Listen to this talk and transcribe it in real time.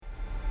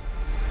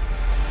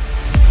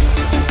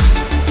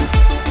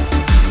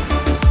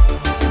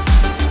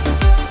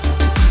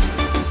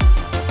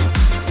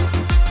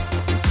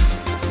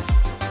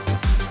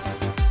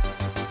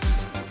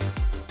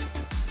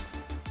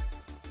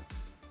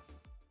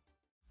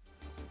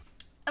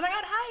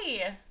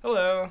Hi.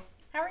 Hello.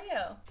 How are you?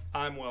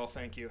 I'm well,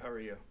 thank you. How are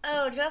you?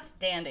 Oh, just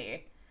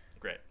dandy.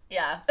 Great.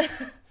 Yeah.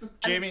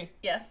 Jamie?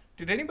 Yes?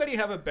 Did anybody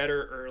have a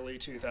better early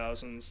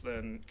 2000s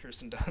than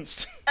Kirsten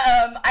Dunst?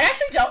 I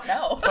actually don't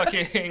know.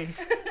 Fucking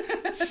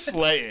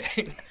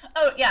slaying.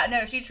 Oh, yeah,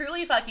 no, she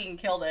truly fucking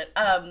killed it.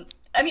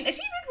 I mean, is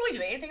she even really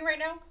doing anything right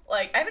now?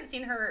 Like, I haven't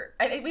seen her.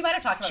 We might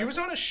have talked about She this was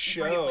on a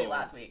show briefly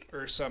last week.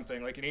 or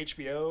something, like an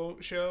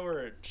HBO show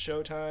or a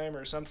Showtime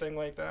or something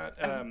like that.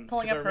 I'm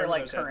pulling up her,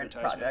 like, current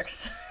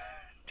projects.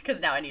 Because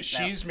now I need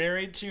to know. She's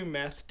married to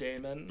Meth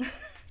Damon.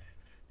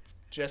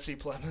 Jesse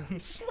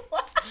Plemons.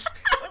 What?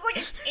 I was like,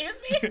 excuse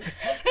me?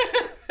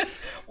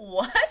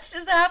 What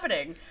is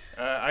happening?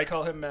 I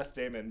call him Meth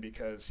Damon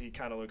because he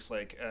kind of looks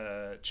like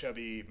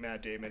chubby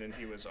Matt Damon, and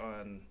he was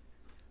on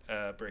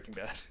Breaking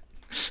Bad.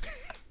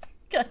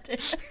 God damn.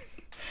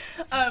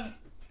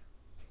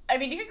 I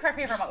mean, you can correct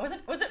me if I'm wrong.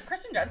 Was it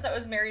Kristen Dunst that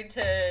was married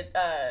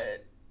to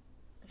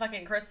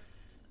fucking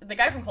Chris, the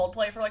guy from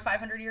Coldplay for like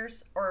 500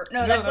 years? Or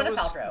no, that's Gwyneth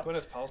Paltrow.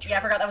 Gwyneth Paltrow. Yeah,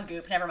 I forgot that was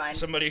Goop. Never mind.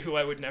 Somebody who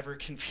I would never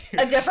confuse.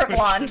 A different with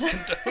blonde. Kirsten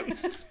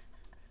Dunst.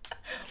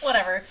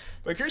 Whatever.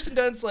 But Kirsten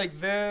Dunst, like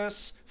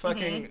this,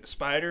 fucking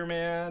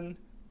Spider-Man,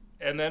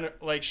 and then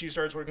like she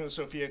starts working with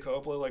Sofia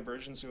Coppola, like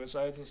Virgin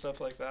Suicides and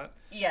stuff like that.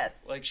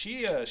 Yes. Like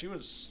she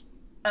was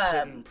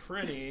sitting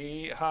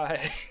pretty high.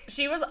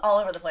 She was all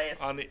over the place.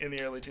 In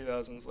the early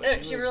 2000s.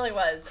 Like, she really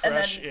was.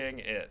 Crushing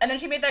it. And then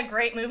she made that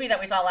great movie that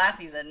we saw last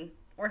season,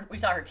 where we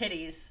saw her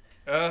titties.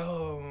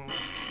 Oh.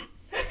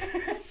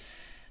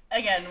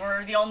 Again,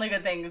 the only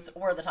good things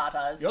were the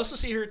tatas. You also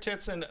see her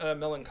tits in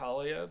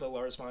Melancholia, the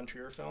Lars von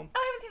Trier film. Oh,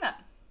 I haven't seen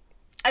that.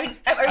 I mean,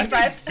 are you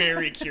surprised? I'm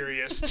very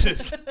curious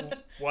to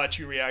watch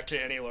you react to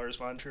any Lars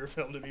von Trier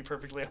film, to be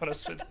perfectly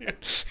honest with you.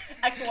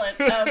 Excellent.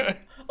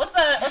 Let's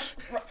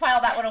file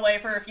that one away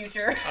for a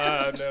future.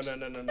 No.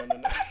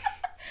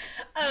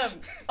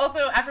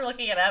 Also, after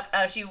looking it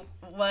up, she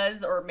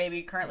was, or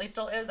maybe currently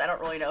still is, I don't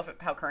really know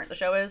how current the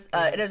show is.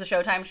 It is a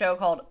Showtime show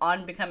called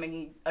On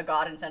Becoming a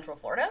God in Central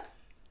Florida.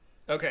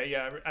 Okay,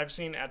 yeah, I've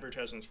seen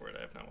advertisements for it.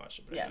 I have not watched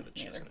it, but I know that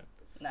she's in it.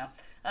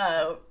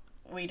 No.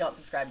 We don't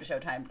subscribe to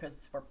Showtime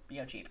because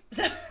we're, cheap.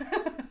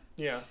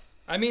 Yeah.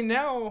 I mean,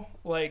 now,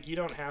 like, you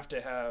don't have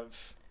to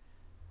have,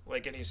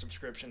 like, any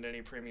subscription to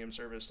any premium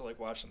service to, like,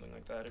 watch something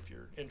like that if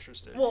you're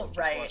interested. Well,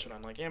 you can just watch it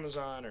on, like,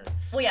 Amazon or...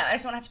 Well, yeah, I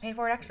just don't have to pay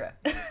for it extra.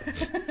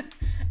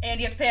 And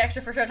you have to pay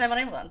extra for Showtime on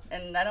Amazon,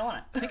 and I don't want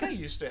it. I think I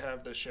used to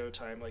have the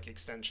Showtime, like,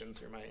 extension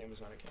through my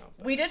Amazon account.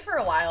 We did for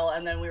a while,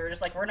 and then we were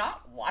just like, we're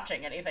not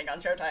watching anything on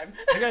Showtime.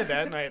 I think I had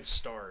that, and I had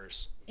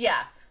Stars.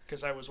 Yeah.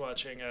 Because I was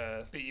watching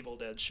the Evil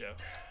Dead show.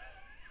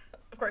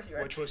 Of course you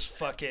were. Which was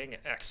fucking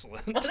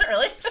excellent. Was it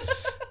really?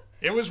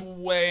 It was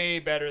way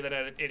better than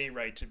it had any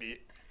right to be.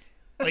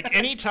 Like,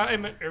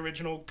 anytime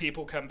original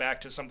people come back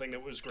to something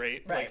that was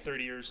great, right, like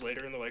 30 years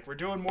later, and they're like, we're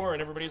doing more,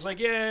 and everybody's like,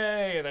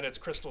 yay, and then it's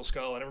Crystal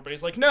Skull, and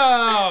everybody's like,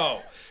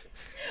 no!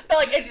 But,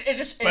 like,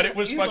 it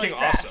was fucking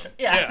trash. awesome.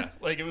 Yeah,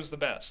 like, it was the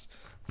best.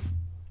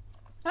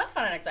 That's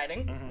fun and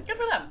exciting. Good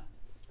for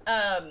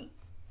them.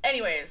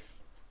 Anyways,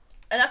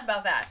 enough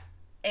about that,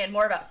 and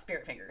more about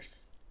Spirit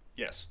Fingers.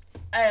 Yes.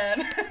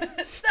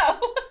 So,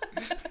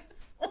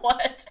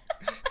 what?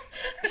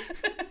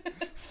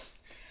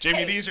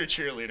 Jamie, these are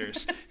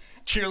cheerleaders.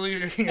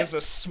 Cheerleading is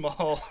a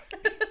small...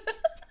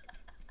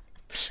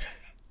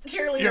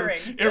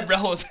 Cheerleadering.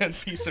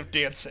 Irrelevant piece of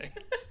dancing.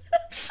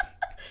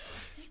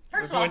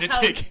 First of all,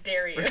 how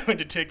dare you? We're going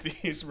to take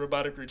these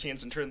robotic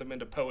routines and turn them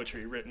into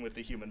poetry written with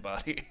the human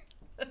body.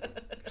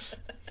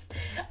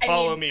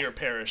 Follow me or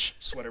perish,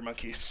 sweater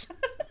monkeys.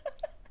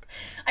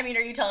 I mean,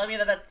 are you telling me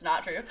that that's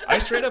not true? I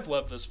straight up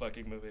love this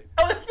fucking movie.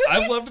 Oh, this movie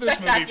I've loved this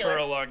movie for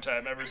a long long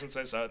time, ever since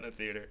I saw it in the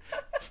theater.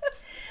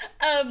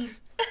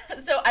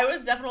 So I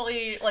was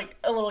definitely, like,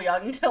 a little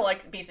young to,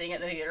 like, be seeing it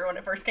in the theater when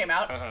it first came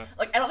out.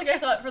 Like, I don't think I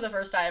saw it for the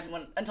first time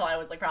until I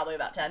was, like, probably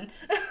about 10.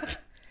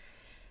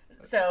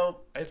 So...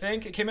 I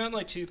think it came out in,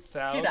 like,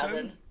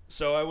 2000.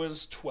 So I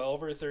was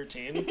 12 or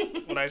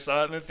 13 when I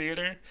saw it in the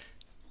theater.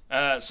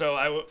 So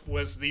I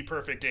was the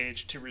perfect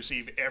age to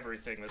receive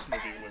everything this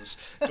movie was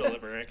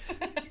delivering.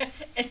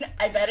 And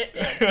I bet it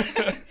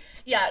did.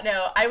 Yeah,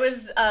 no, I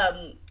was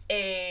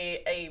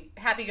a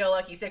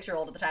happy-go-lucky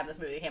 6-year-old at the time this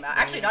movie came out.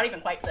 Actually, not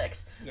even quite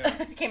 6.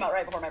 Yeah. It came out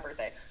right before my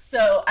birthday.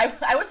 So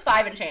I was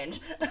 5 and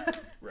change.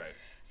 Right.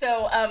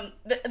 So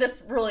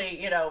this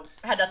really,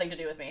 had nothing to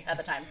do with me at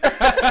the time.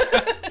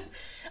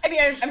 I mean,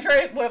 I'm sure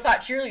I would have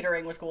thought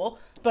cheerleadering was cool,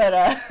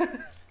 but...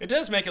 It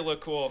does make it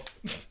look cool.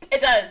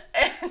 It does.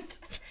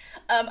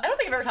 And I don't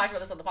think I've ever talked about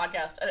this on the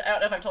podcast. I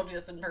don't know if I've told you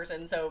this in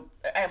person, so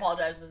I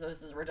apologize if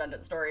this is a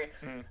redundant story.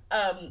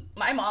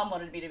 My mom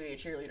wanted me to be a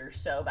cheerleader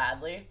so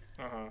badly.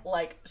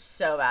 Like,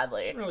 so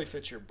badly. It really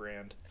fits your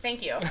brand.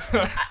 Thank you.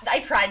 I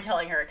tried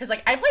telling her, because,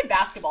 like, I played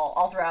basketball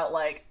all throughout,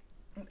 like,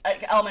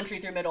 elementary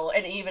through middle,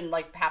 and even,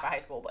 like, half of high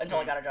school until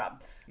I got a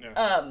job. Yeah.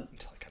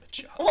 Until I got a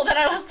job. Well, then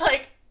I was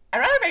like, I'd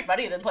rather make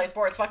money than play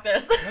sports. Fuck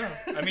this.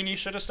 Yeah. I mean, you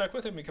should have stuck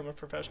with it and become a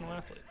professional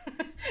athlete.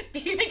 Do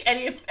you think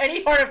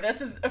any part of this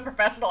is a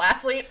professional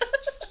athlete?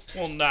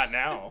 Well, not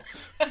now.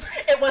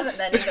 It wasn't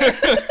then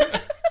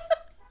either.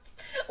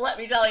 Let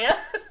me tell you.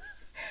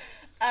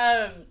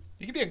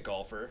 You could be a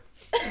golfer.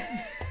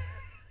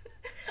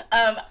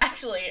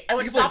 Actually, I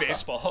went You to could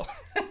softball.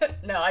 play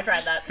baseball. No, I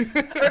tried that.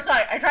 Or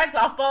sorry, I tried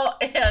softball,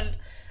 and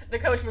the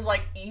coach was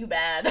like, "You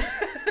bad."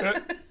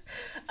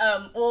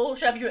 We'll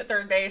shove you at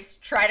third base.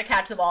 Try to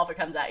catch the ball if it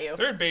comes at you.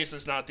 Third base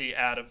is not the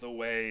out of the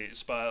way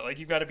spot. Like,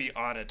 you've got to be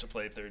on it to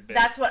play third base.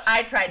 That's what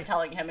I tried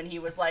telling him, and he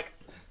was like,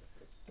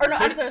 or no,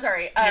 I'm so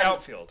sorry. The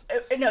outfield.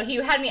 No, he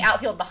had me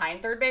outfield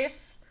behind third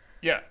base.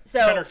 Yeah. So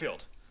center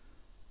field.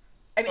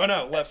 I mean, Oh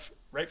no,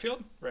 right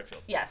field? Right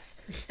field. Yes.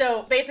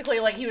 So basically,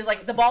 like, he was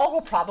like, the ball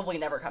will probably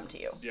never come to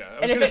you. Yeah.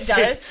 And if it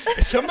does,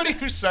 somebody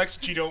who sucks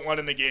that you don't want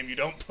in the game, you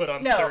don't put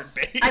on third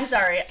base. I'm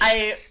sorry.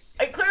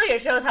 Clearly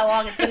it shows how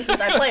long it's been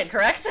since I played,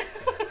 correct?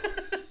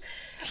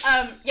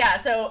 Yeah,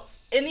 so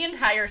in the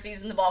entire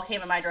season, the ball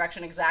came in my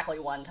direction exactly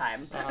one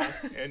time.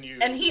 And you.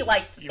 And he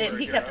liked it.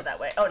 He kept it that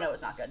way. Oh, no,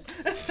 it's not good.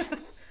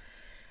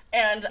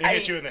 And He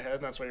hit you in the head,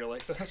 and that's why you're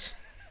like this?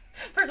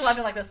 First of all, I've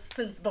been like this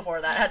since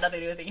before that. It had nothing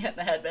to do with being hit in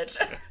the head, bitch.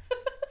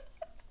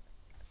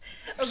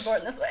 I was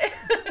born this way.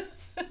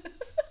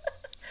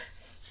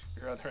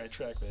 You're on the right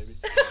track, baby.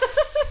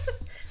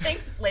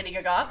 Thanks, Lady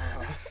Gaga.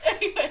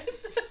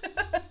 Anyways.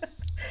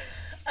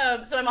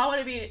 So my mom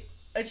wanted to be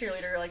a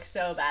cheerleader, like,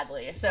 so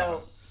badly.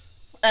 So,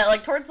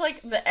 like, towards,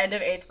 like, the end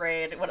of 8th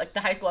grade, what, like,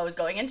 the high school I was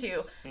going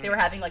into, they were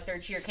having, like, their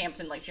cheer camps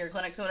and, like, cheer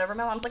clinics and whatever.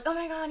 My mom's like, oh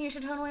my god, you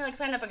should totally, like,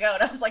 sign up and go.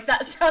 And I was like,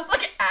 that sounds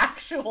like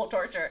actual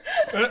torture.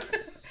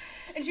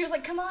 And she was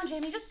like, come on,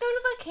 Jamie, just go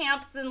to the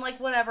camps and, like,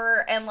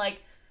 whatever, and,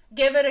 like,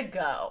 give it a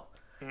go.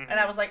 And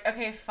I was like,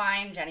 okay,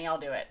 fine, Jenny, I'll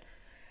do it.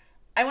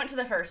 I went to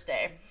the first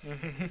day.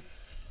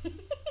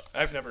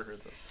 I've never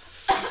heard this.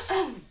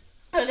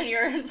 Oh, then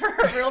you're in for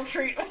a real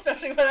treat,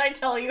 especially when I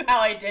tell you how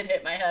I did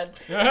hit my head.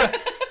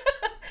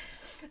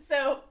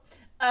 So,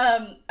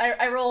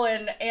 I roll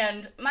in,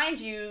 and mind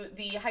you,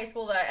 the high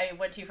school that I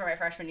went to for my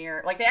freshman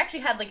year, like, they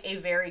actually had, like, a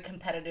very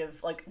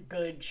competitive, like,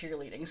 good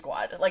cheerleading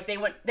squad. Like,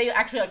 they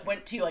actually, like,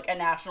 went to, like, a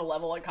national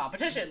level, like,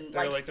 competition.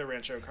 They're like the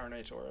Rancho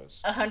Carne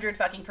Toros.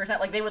 100%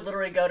 Like, they would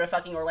literally go to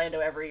fucking Orlando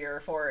every year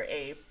for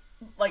a,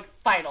 like,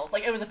 finals.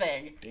 Like, it was a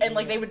thing. Damn. And,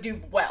 like, they would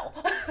do well.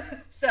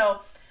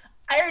 So,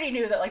 I already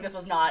knew that, like, this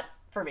was not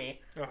for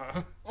me.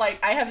 Like,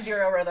 I have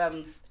zero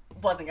rhythm.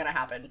 Wasn't gonna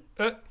happen.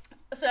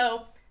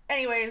 So,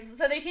 anyways,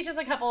 so they teach us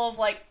a couple of,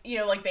 like, you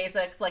know, like,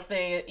 basics, like,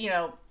 I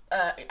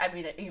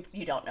mean,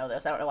 you don't know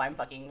this. I don't know why I'm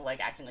fucking,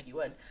 like, acting like you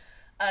would.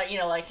 You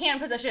know, like,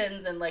 hand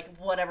positions and, like,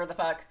 whatever the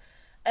fuck.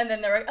 And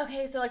then they're like,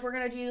 okay, so, like, we're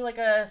gonna do, like,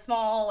 a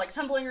small, like,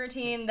 tumbling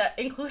routine that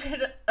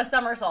included a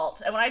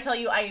somersault. And when I tell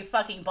you I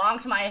fucking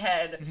bonked my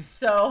head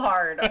so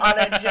hard on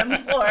a gym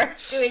floor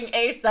doing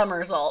a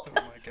somersault.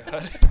 Oh my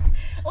god.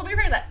 Well, be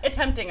fair,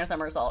 attempting a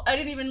somersault. I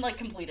didn't even, like,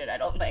 complete it, I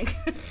don't think.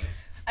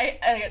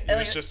 It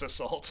was just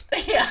assault.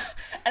 Yeah.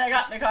 And I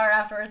got in the car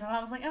afterwards, and I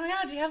was like, oh my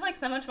god, do you have, like,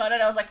 so much fun?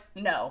 And I was like,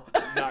 no.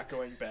 Not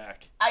going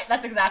back.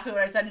 That's exactly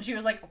what I said, and she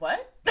was like,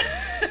 what?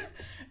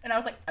 And I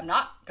was like, I'm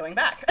not going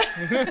back.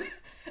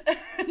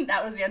 And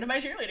that was the end of my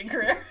cheerleading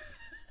career.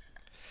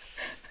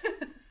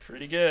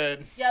 Pretty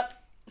good. Yep.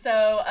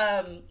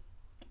 So,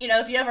 you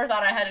know, if you ever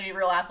thought I had any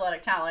real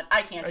athletic talent,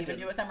 I can't even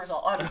do a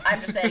somersault.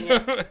 I'm just saying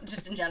it,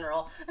 just in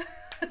general.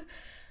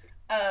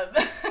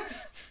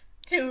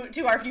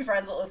 To our few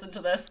friends that listen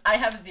to this, I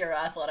have zero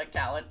athletic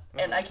talent,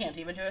 and I can't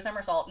even do a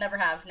somersault. Never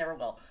have, never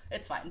will.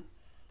 It's fine.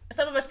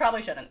 Some of us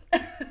probably shouldn't.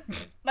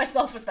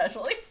 Myself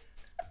especially.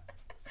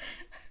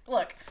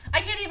 Look,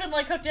 I can't even,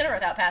 like, cook dinner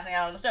without passing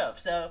out on the stove,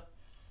 so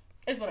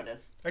it's what it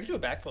is. I could do a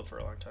backflip for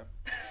a long time.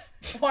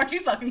 Aren't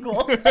you fucking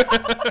cool? Rub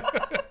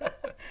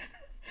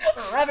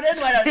it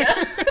in, why don't you?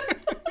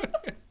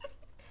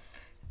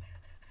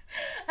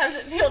 How does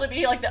it feel to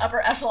be, like, the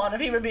upper echelon of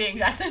human being,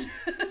 Jackson?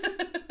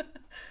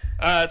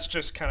 It's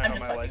just kind of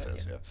how my life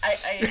is, yeah.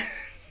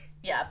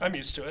 Yeah. I'm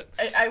used to it.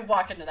 I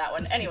walked into that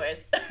one.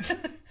 Anyways.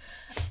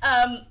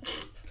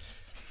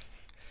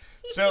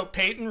 So,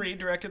 Peyton Reed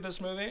directed this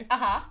movie.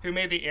 Who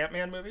made the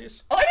Ant-Man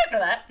movies. Oh, I didn't know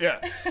that.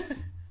 Yeah.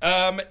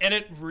 And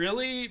it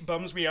really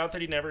bums me out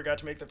that he never got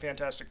to make the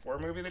Fantastic Four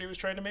movie that he was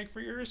trying to make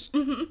for years.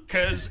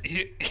 Because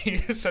he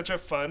is such a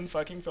fun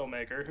fucking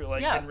filmmaker who,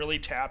 like, can really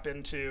tap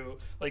into,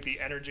 like, the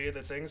energy of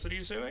the things that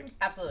he's doing.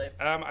 Absolutely.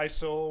 I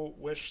still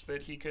wish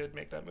that he could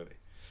make that movie.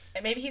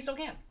 And maybe he still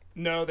can.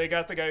 No, they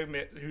got the guy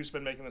who's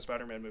been making the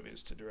Spider-Man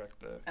movies to direct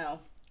the... Oh,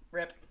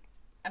 rip.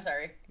 I'm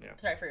sorry. Yeah.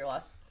 Sorry for your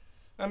loss.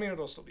 I mean,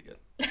 it'll still be good.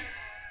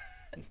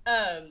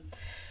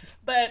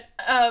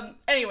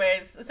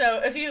 Anyways,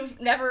 so if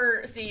you've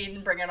never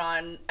seen Bring It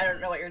On, I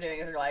don't know what you're doing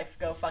with your life,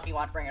 go fucking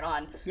watch Bring It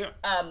On. Yeah.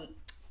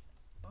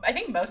 I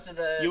think most of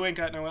the... You ain't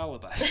got no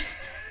alibi.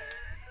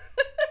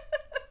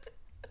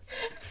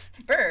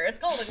 Brr, it's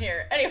cold in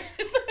here. Anyways.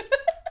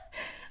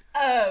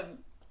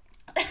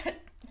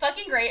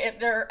 Fucking great.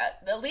 They're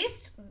at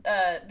least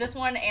this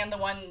one and the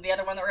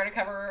other one that we're gonna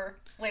cover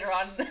later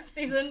on this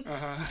season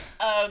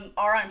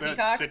are on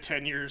Peacock. The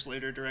 10 years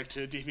later direct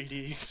to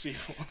DVD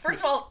sequel.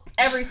 First of all,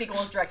 every sequel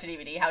is direct to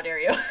DVD. How dare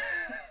you?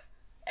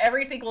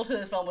 every sequel to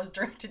this film was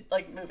directed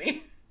like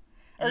movie.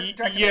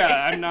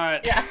 I'm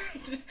not. Yeah,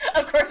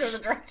 of course there was a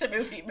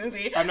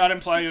direct-to-movie. I'm not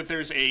implying that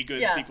there's a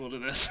good sequel to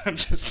this. I'm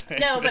just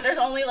saying. No, but there's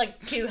only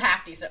like 2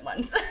 half-decent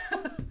ones.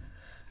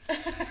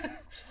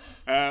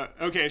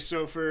 Okay,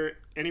 so for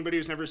anybody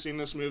who's never seen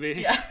this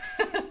movie,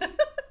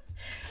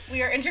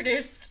 we are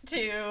introduced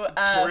to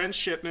Torrance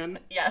Shipman,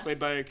 yes, played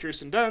by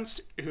Kirsten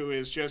Dunst, who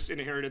has just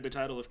inherited the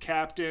title of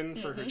captain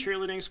for her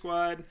cheerleading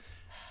squad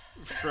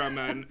from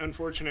an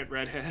unfortunate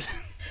redhead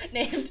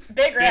named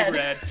Big Red.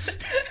 Big Red.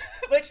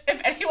 Which, if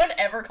anyone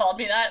ever called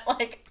me that,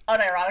 like,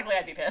 unironically,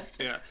 I'd be pissed.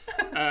 Yeah.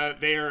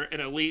 They are an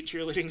elite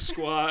cheerleading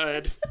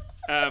squad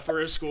for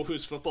a school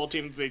whose football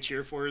team that they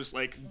cheer for is,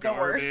 like,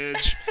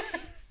 garbage.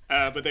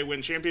 But they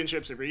win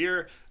championships every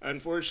year.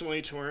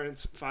 Unfortunately,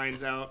 Torrance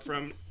finds out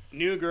from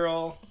new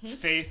girl,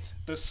 Faith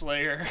the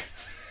Slayer,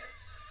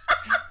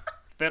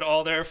 that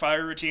all their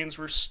fire routines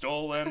were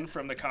stolen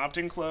from the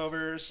Compton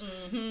Clovers.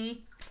 Mm-hmm.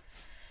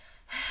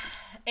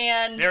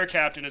 And their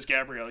captain is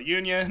Gabrielle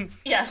Union.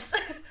 Yes.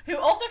 Who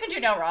also can do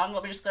no wrong.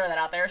 Let me just throw that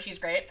out there. She's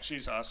great.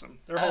 She's awesome.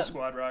 Their whole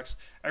squad rocks.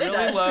 I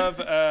really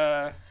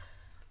love,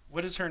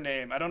 what is her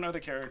name? I don't know the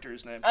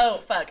character's name. Oh,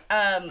 fuck.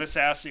 The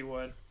sassy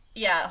one.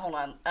 Yeah, hold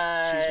on.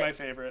 She's my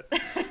favorite.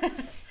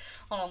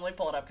 Hold on, let me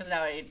pull it up, because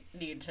now I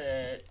need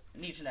to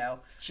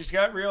know. She's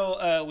got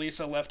real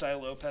Lisa Left Eye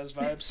Lopez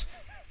vibes.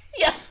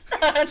 Yes,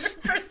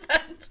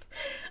 100%.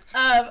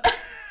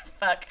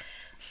 Fuck.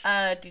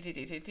 I'm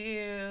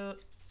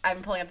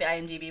pulling up the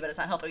IMDb, but it's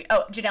not helping.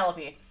 Oh,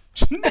 Janelope.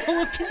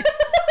 Janelope.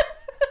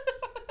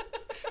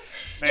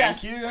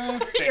 Thank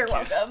you. You're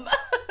welcome.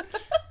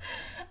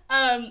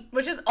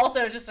 Which is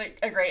also just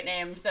a great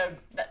name. So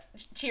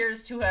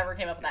cheers to whoever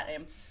came up with that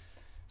name.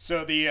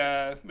 So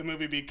the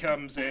movie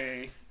becomes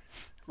a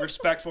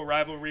respectful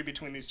rivalry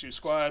between these two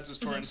squads as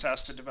Torrance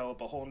has to develop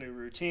a whole new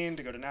routine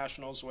to go to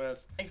nationals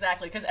with.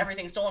 Exactly, because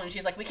everything's stolen, and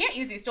she's like, we can't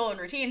use these stolen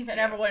routines, and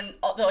everyone,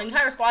 the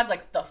entire squad's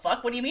like, the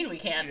fuck? What do you mean we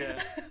can't?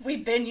 Yeah.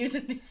 We've been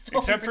using these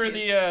stolen Except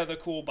routines. for the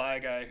cool bi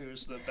guy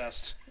who's the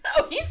best.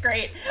 Oh, he's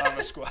great. On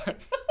the squad.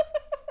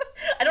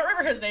 I don't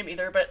remember his name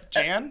either, but...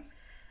 Jan?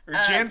 Or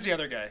Jan's the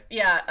other guy.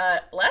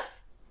 Yeah,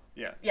 Les?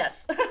 Yeah.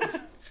 Yes.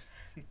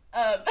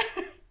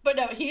 But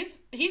no, he's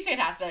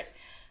fantastic.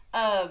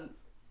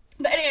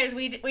 But anyways,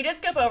 we did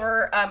skip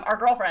over our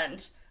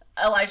girlfriend,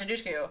 Elijah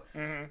Dushku.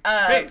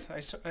 Mm-hmm. Faith.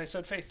 I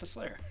said Faith the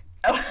Slayer.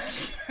 Oh,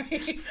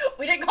 sorry.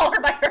 We didn't call her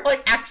by her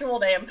actual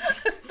name,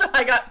 so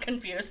I got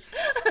confused.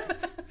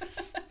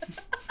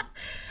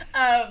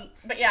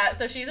 But yeah,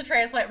 so she's a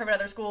transplant from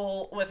another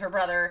school with her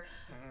brother,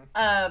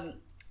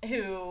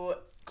 who...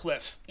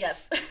 Cliff.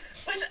 Yes.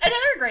 Which,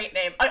 another great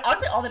name.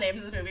 Honestly, all the names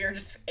in this movie are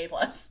just A+.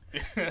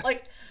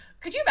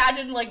 Could you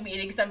imagine,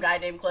 meeting some guy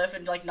named Cliff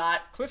and,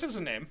 not... Cliff is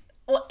a name.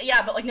 Well,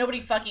 yeah, but, nobody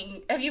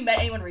fucking... Have you met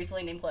anyone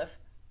recently named Cliff?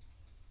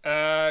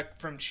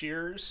 From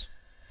Cheers.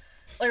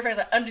 Like, your friend's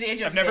under the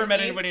age of 50? I've never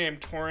met anybody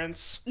named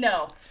Torrance.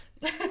 No.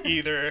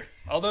 Either.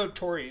 Although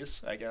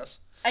Tories, I guess.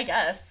 I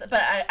guess.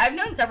 But I've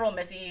known several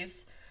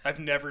Missies. I've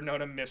never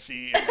known a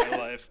Missy in my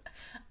life.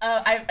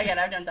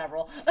 I've known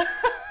several.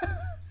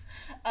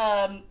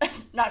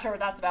 Not sure what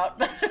that's about.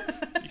 But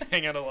you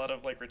hang out a lot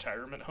of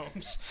retirement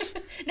homes.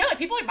 No,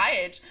 people my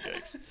age.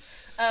 Yikes.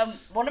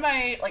 One of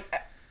my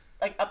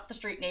up the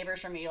street neighbors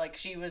from me,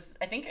 she was,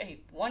 I think,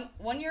 one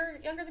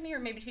year younger than me, or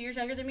maybe 2 years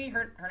younger than me.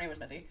 Her name was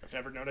Missy. I've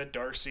never known a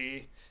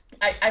Darcy.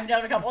 I've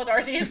known a couple of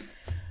Darcys.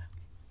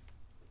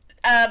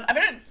 I'm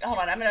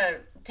gonna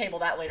table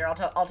that later. I'll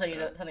tell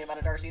you something about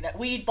a Darcy that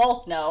we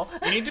both know.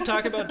 We need to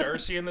talk about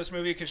Darcy in this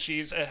movie because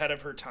she's ahead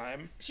of her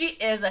time. She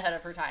is ahead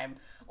of her time.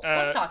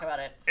 Let's talk about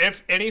it.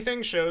 If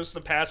anything shows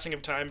the passing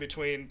of time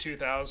between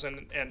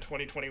 2000 and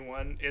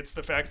 2021, it's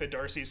the fact that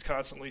Darcy's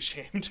constantly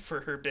shamed for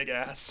her big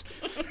ass.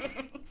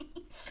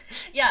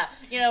 Yeah,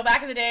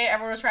 back in the day,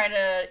 everyone was trying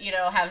to,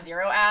 have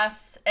zero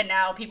ass, and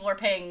now people are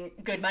paying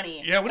good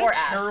money for what a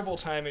terrible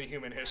time in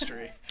human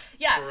history.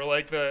 Yeah.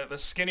 Where, the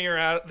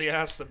skinnier the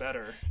ass, the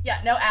better.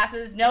 Yeah, no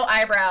asses, no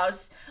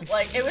eyebrows.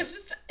 It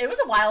was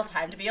a wild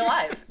time to be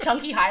alive.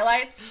 Chunky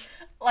highlights,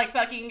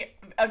 fucking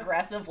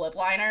aggressive lip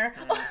liner.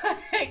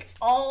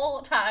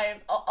 All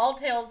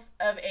tales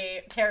of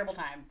a terrible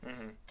time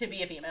to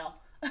be a female.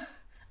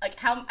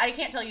 I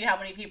can't tell you how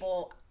many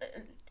people...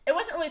 It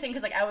wasn't really a thing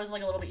because I was a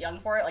little bit young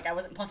for it. I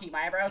wasn't plucking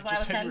my eyebrows when I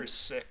was 10. You were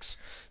 6.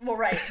 Well,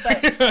 right,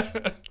 but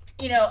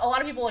a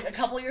lot of people a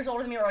couple years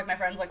older than me, or my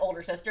friends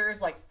older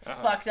sisters,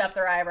 fucked up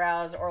their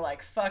eyebrows or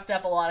fucked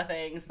up a lot of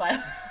things by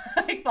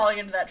falling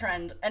into that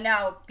trend. And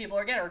now people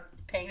are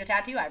paying to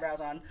tattoo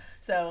eyebrows on.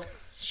 So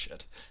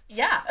shit.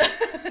 Yeah,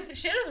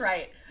 shit is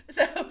right.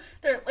 So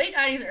the late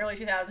 90s and early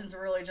 2000s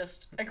were really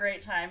just a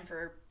great time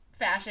for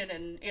fashion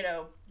and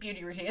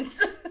beauty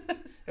routines.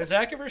 Has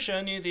Zach ever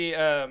shown you the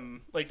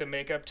the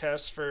makeup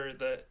test for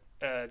the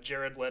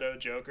Jared Leto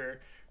Joker,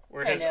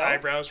 where his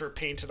eyebrows were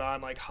painted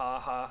on ha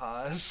ha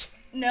ha's?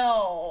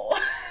 No,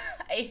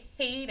 I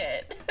hate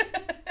it.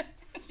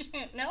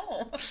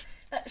 No.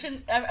 That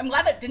shouldn't. I'm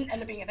glad that didn't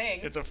end up being a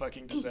thing. It's a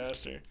fucking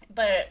disaster.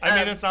 But I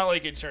mean, it's not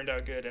like it turned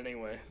out good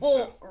anyway.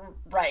 Well, so.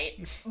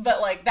 right.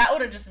 But like that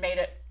would have just made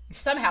it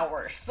somehow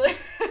worse.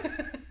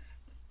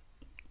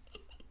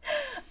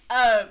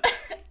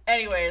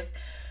 Anyways,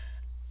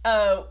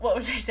 what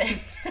was I saying?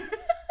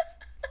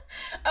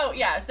 Oh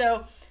yeah,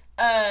 so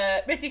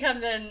Missy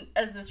comes in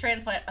as this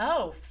transplant.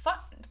 Oh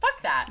fuck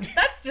that.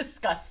 That's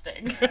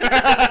disgusting.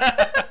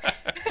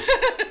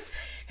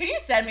 Can you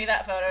send me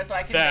that photo so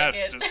I can make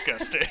it? That's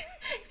disgusting.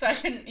 So I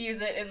can use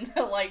it in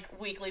the like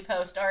weekly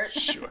post art.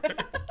 Sure.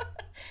 It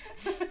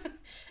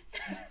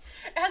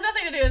has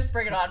nothing to do with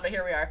Bring It On, but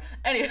here we are.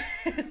 Anyway,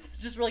 it's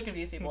just really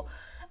confused people.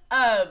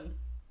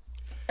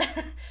 It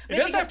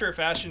does have to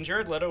fashion.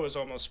 Jared Leto was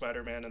almost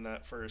Spider-Man in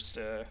that first.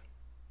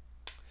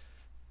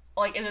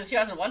 Like in the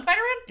 2001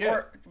 Spider-Man? Yeah.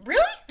 Or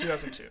really?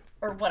 2002.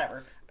 Or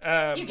whatever.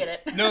 You get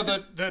it. No,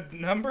 the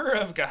number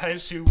of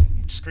guys who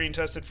screen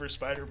tested for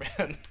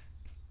Spider-Man.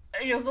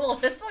 Is the little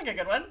pistol like a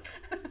good one?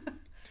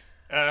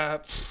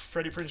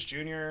 Freddie Prinze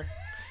Jr.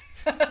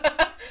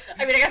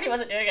 I mean, I guess he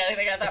wasn't doing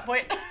anything at that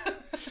point.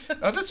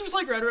 This was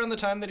like right around the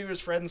time that he was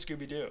Fred in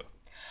Scooby-Doo.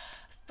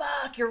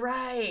 Fuck, you're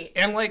right.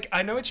 And like,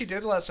 I Know What You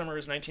Did Last Summer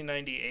was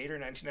 1998 or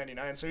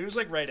 1999, so he was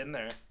like right in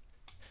there. It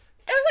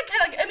was like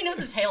kind of like, I mean, it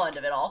was the tail end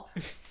of it all.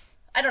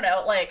 I don't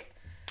know, like,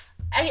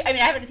 I mean,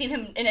 I haven't seen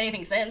him in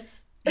anything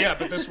since. Yeah,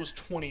 but this was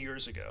 20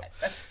 years ago.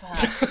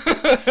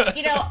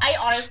 You know,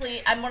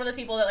 I'm one of those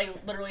people that like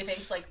literally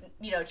thinks like,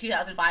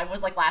 2005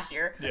 was like last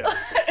year. Yeah.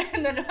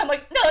 And then I'm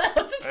like, no, that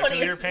wasn't 20 I feel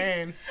years your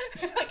pain.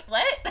 Like,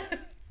 what?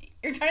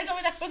 You're trying to tell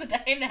me that was a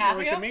decade and a half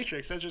ago? Like The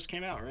Matrix, that just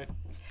came out, right?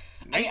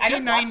 I mean, I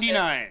just watched it.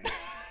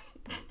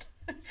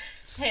 1999.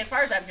 Hey, as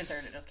far as I'm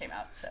concerned, it just came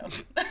out, so.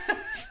 That's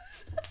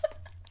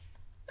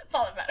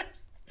all that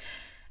matters.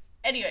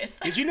 Anyways.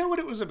 Did you know what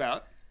it was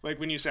about? Like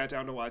when you sat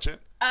down to watch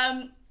it?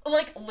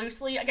 Like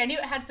loosely, like I knew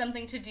it had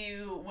something to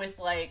do with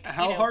like.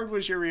 How hard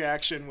was your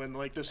reaction when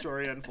like the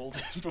story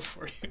unfolded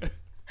before you?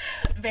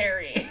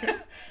 Very.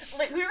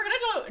 Like we were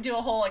gonna do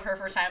a whole like her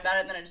first time about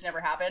it, and then it just never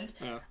happened.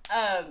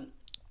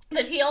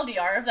 The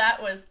TLDR of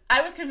that was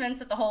I was convinced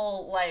that the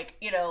whole like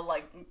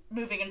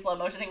moving in slow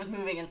motion thing was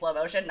moving in slow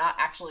motion, not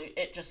actually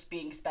it just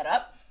being sped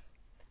up.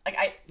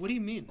 Like What do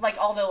you mean? Like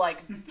all the like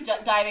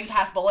diving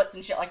past bullets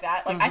and shit like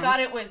that. Like I thought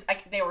it was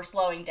like they were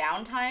slowing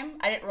down time.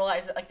 I didn't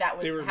realize that like that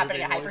was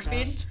happening at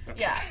hyperspeed.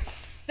 Okay. Yeah.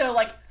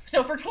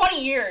 So for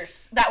 20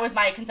 years that was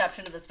my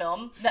conception of this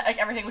film. That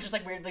like everything was just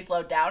like weirdly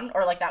slowed down,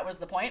 or like that was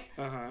the point.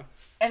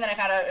 And then I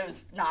found out it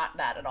was not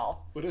that at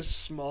all. What a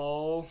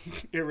small,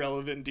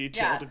 irrelevant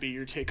detail to be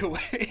your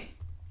takeaway.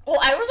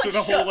 Well, I was like,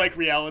 so the whole like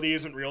reality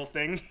isn't real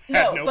thing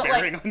had no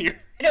bearing on your.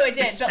 No, it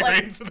did, but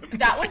like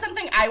that was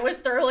something I was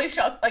thoroughly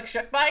shook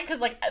by because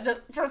like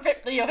for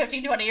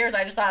 15, 20 years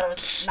I just thought it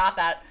was not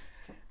that.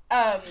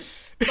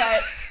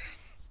 But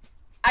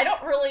I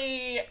don't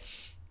really.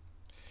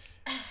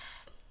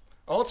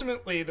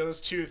 Ultimately,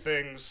 those two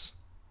things,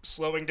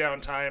 slowing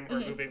down time or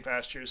moving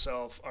fast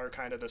yourself, are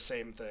kind of the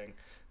same thing.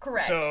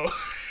 Correct. So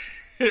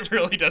it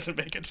really doesn't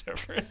make a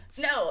difference.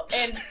 No,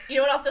 and you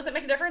know what else doesn't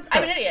make a difference?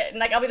 I'm an idiot, and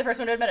like I'll be the first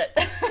one to admit it.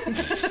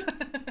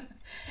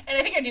 And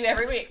I think I do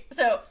every week.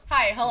 So,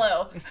 hi,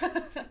 hello.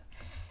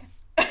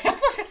 I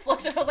also just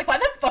looked at it, I was like, why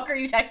the fuck are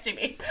you texting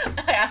me?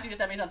 I asked you to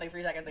send me something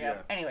 3 seconds ago.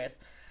 Yeah. Anyways,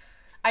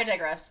 I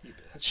digress. You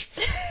bitch.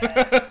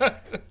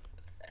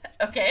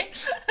 Okay.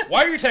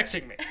 Why are you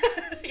texting me?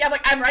 Yeah, I'm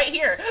like, I'm right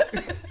here.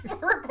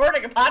 We're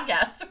recording a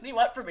podcast. What do you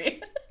want from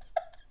me?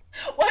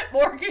 What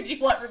more could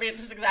you want from me at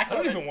this exact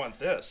moment? I don't even want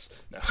this.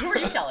 No. Who are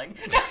you telling?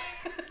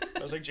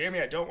 I was like,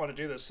 Jamie, I don't want to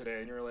do this today.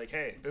 And you were like,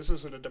 hey, this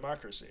isn't a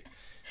democracy.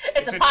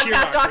 It's a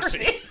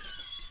podcastocracy.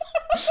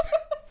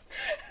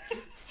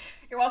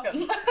 You're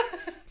welcome.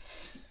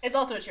 It's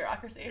also a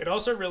cheerocracy. It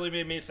also really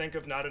made me think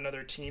of Not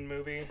Another Teen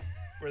Movie,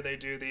 where they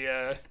do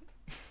the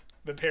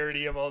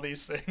parody of all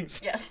these things.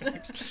 Yes.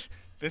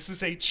 This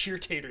is a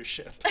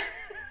cheer-tatorship.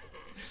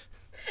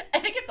 I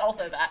think it's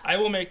also that. I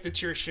will make the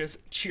cheer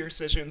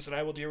decisions, and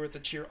I will deal with the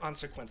cheer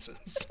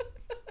consequences.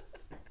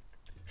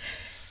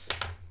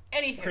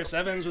 Anywho. Chris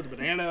Evans with a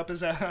banana up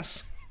his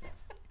ass.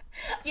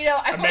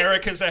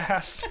 America's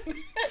ass.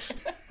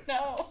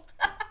 No.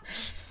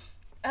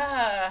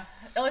 The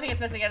only thing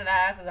it's missing out of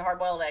that ass is a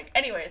hard-boiled egg.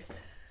 Anyways.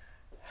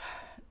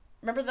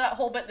 Remember that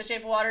whole bit, The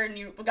Shape of Water, and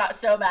you got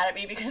so mad at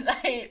me because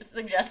I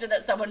suggested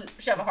that someone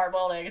shove a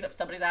hard-boiled egg up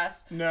somebody's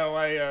ass? No,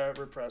 I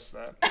repressed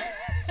that.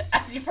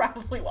 As you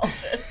probably well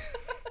should.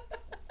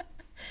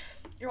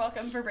 You're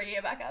welcome for bringing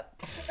it back up.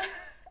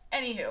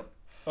 Anywho.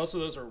 Also,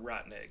 those are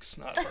rotten eggs,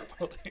 not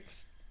hard-boiled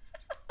eggs.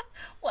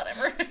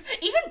 Whatever.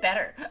 Even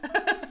better.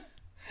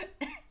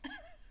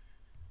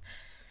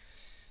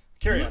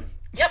 Carry on.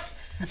 Yep.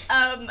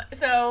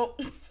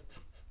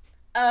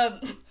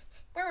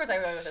 Where was I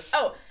going with this?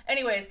 Oh,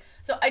 anyways,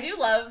 so I do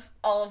love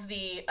all of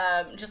the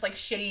just like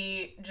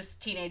shitty,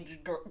 just teenage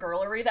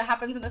girlery that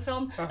happens in this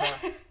film.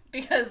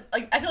 Because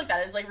like I feel like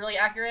that is like really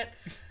accurate,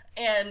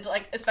 and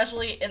like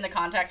especially in the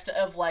context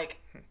of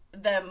like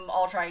them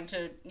all trying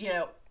to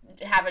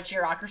have a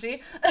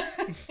cheerocracy,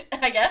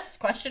 I guess,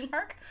 question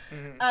mark.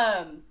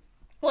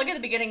 Like at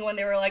the beginning when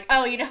they were like,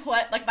 oh, you know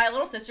what? Like my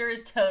little sister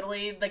is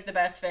totally like the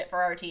best fit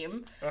for our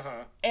team.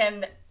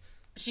 And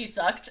she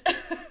sucked.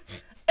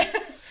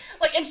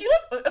 Like, and she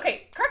looked,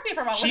 okay, correct me if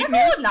I'm wrong, was her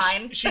girl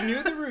 9? She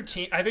knew the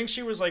routine. I think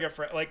she was like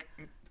like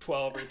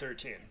 12 or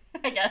 13.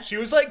 I guess. She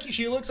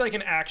looks like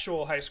an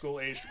actual high school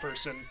aged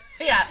person.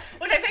 Yeah,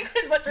 which I think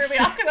is what threw me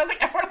off, because I was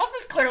like, everyone else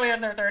is clearly in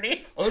their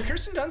 30s. Oh,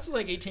 Kirsten Dunst is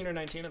like 18 or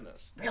 19 in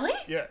this. Really?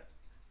 Yeah.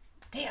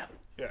 Damn.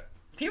 Yeah.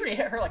 Puberty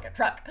hit her like a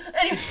truck.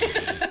 Anyway.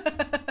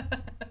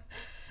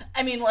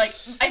 I mean, like,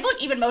 I feel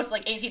like even most,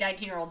 like, 18,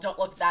 19-year-olds don't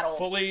look that old.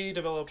 Fully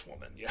developed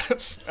woman,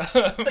 yes.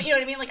 But you know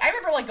what I mean? Like, I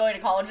remember, like, going to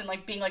college and,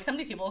 like, being like, some of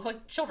these people look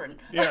like children.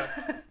 Yeah.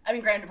 I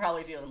mean, granted,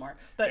 probably a few of them are.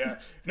 But yeah.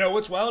 No,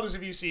 what's wild is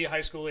if you see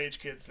high school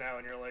age kids now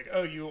and you're like,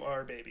 oh, you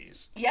are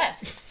babies.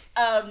 Yes.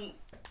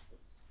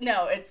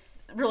 No,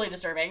 it's really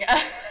disturbing.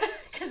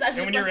 And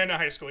when you're in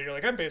high school, you're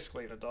like, I'm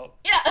basically an adult.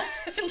 Yeah.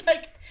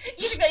 Like,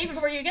 you think that even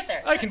before you get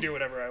there. I can do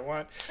whatever I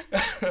want.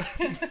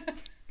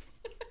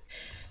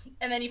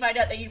 And then you find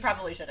out that you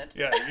probably shouldn't.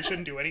 Yeah, you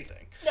shouldn't do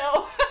anything.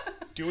 No.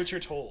 Do what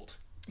you're told.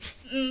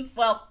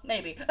 Well,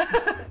 maybe.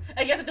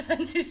 I guess it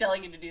depends who's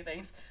telling you to do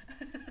things.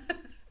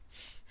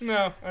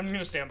 No, I'm going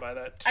to stand by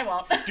that. I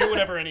won't. Do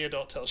whatever any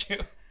adult tells you.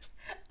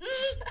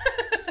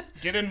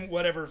 Get in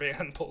whatever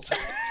van pulls out.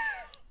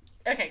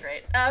 Okay,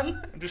 great.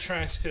 I'm just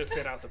trying to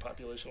thin out the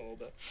population a little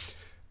bit.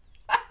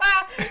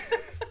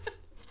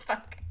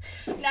 Fuck.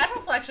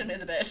 Natural selection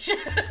is a bitch.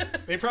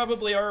 They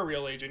probably are a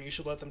real agent. You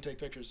should let them take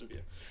pictures of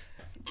you.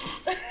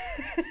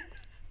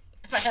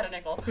 If I had a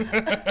nickel.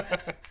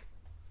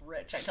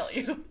 Rich, I tell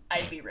you.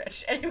 I'd be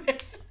rich.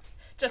 Anyways.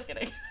 Just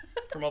kidding.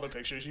 From all the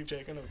pictures you've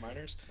taken of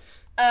minors?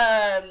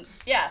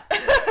 Yeah.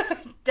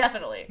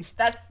 Definitely.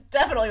 That's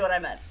definitely what I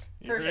meant.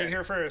 You heard it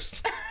here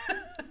first.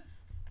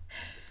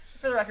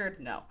 For the record,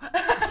 no.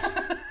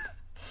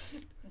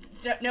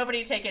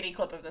 Nobody take any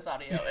clip of this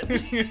audio and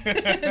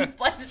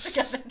splice it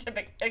together to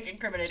make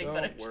incriminating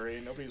footage. Don't worry,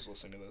 nobody's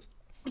listening to this.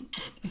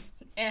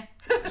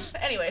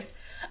 Anyways,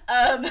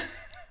 I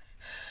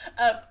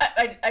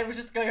was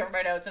just going over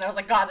my notes and I was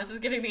like, God, this is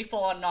giving me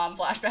full-on Nom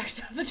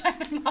flashbacks of the time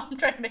my mom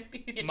tried to make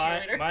me be a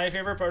cheerleader. My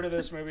favorite part of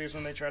this movie is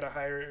when they try to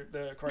hire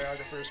the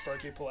choreographer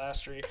Sparky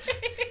Pilastri.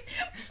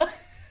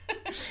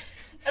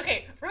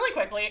 Okay, really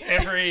quickly.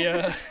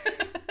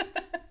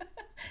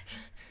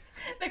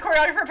 The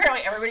choreographer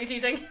apparently everybody's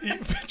using.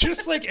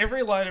 Just like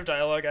every line of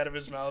dialogue out of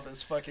his mouth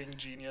is fucking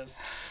genius.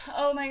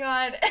 Oh my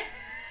God.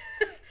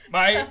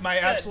 My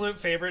absolute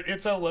favorite,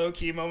 it's a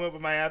low-key moment,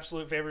 but my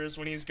absolute favorite is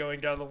when he's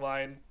going down the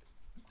line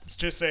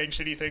just saying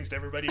shitty things to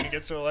everybody and he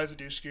gets to Eliza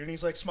Dushku and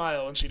he's like,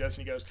 smile, and she does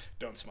and he goes,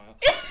 don't smile.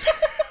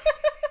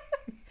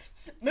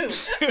 Mood.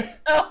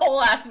 A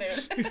whole ass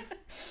mood.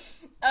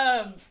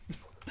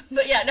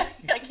 But yeah, no,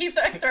 like he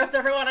throws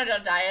everyone on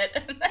a diet.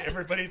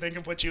 Everybody think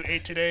of what you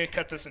ate today.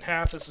 Cut this in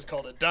half. This is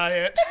called a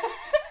diet.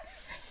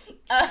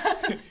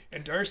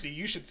 And Darcy,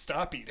 you should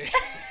stop eating.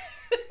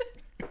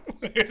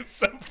 It's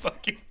so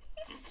fucking...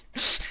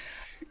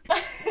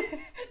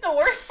 The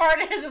worst part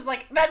is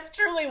like, that's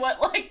truly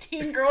what, like,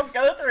 teen girls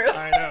go through.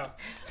 I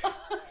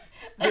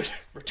know.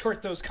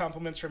 Retort those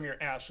compliments from your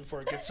ass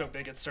before it gets so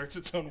big it starts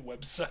its own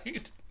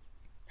website.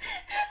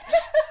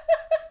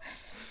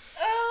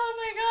 Oh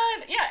my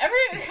God. Yeah,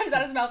 everything that comes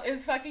out of his mouth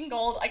is fucking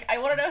gold. Like, I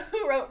want to know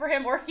who wrote for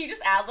him or if he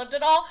just ad-libbed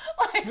it all.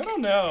 Like, I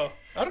don't know.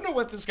 I don't know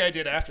what this guy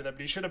did after that,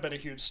 but he should have been a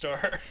huge star.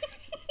 Let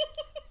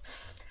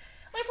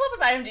me pull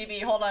up his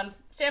IMDb. Hold on.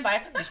 Stand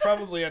by. He's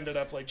probably ended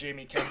up like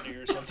Jamie Kennedy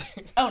or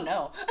something. Oh,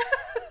 no.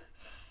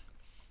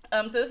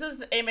 So this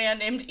is a man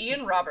named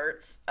Ian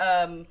Roberts.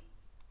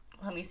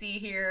 Let me see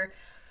here.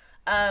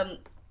 He's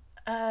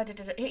had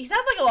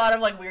like a lot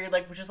of like weird,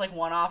 like just like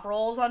one-off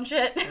roles on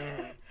shit.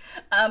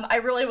 I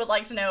really would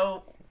like to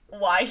know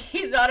why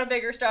he's not a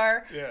bigger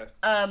star. Yeah.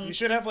 You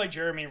should have like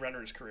Jeremy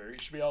Renner's career. He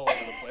should be all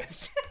over the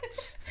place.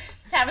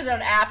 Have his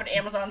own app and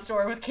Amazon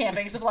store with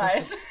camping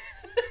supplies.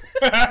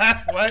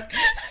 What?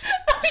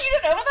 Oh, you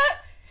didn't know about that?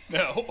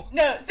 No.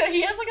 No, so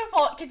he has like a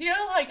fault, because you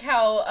know like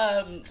how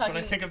fucking... So when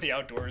I think of the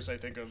outdoors, I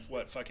think of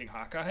what, fucking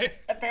Hawkeye?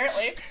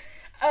 Apparently.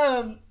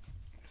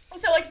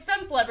 So like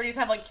some celebrities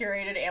have like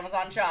curated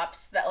Amazon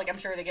shops that like I'm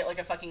sure they get like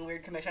a fucking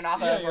weird commission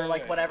off of or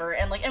like whatever,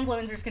 and like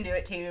influencers can do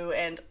it too,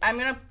 and I'm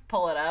gonna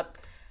pull it up.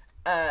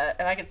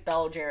 If I could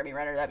spell Jeremy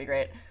Renner, that'd be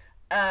great.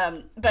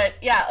 But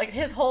yeah, like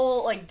his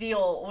whole like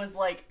deal was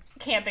like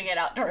camping at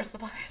outdoor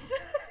supplies.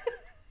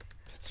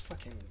 That's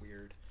fucking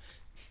weird.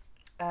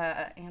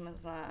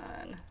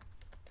 Amazon.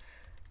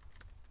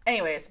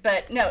 Anyways,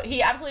 but no,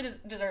 he absolutely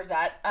deserves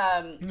that.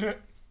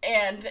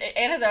 And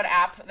his own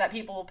app that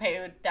people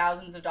paid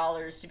thousands of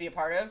dollars to be a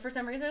part of for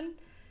some reason.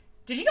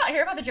 Did you not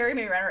hear about the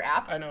Jeremy Renner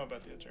app? I know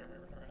about the Jeremy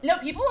Renner app. No,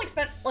 people like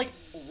spent like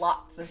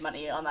lots of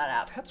money on that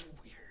app. That's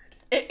weird.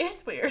 It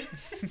is weird.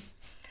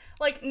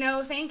 Like,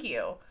 no, thank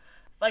you.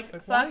 Like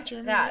fuck why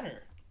Jeremy that.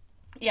 Renner?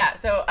 Yeah.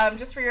 So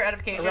just for your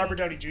edification. A Robert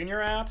Downey Jr.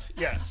 app?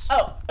 Yes.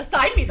 Oh,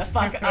 sign me the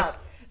fuck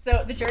up.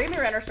 So the Jeremy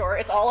Renner store,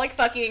 it's all like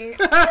fucking.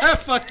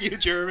 Fuck you,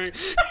 Jeremy.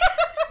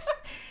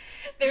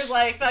 There's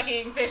like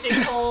fucking fishing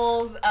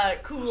poles,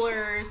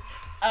 coolers,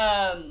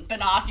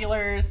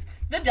 binoculars,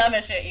 the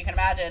dumbest shit you can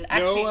imagine.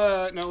 Actually,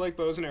 no like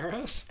bows and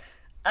arrows?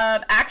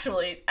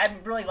 Actually,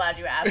 I'm really glad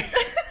you asked.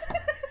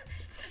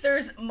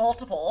 There's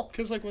multiple.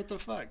 Because, like, what the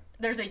fuck?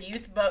 There's a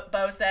youth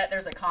bow set.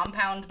 There's a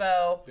compound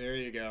bow. There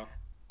you go.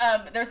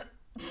 There's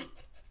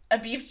a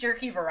beef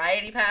jerky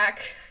variety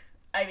pack.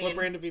 I mean, what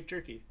brand of beef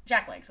jerky?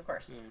 Jack Link's, of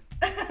course.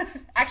 Yeah.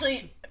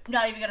 Actually,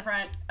 not even gonna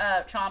front.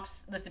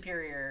 Chomp's the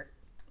superior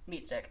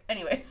meat stick.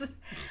 Anyways,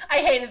 I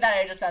hated that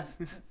I just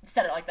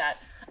said it like that.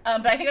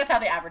 But I think that's how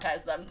they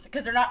advertise them,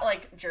 because they're not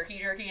like jerky.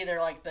 They're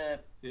like the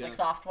like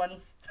soft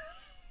ones.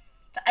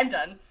 I'm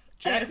done.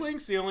 Jack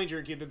Link's, the only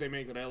jerky that they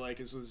make that I like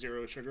is the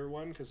zero sugar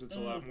one, because it's a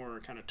lot more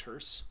kind of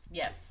terse.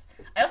 Yes.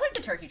 I also like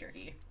the turkey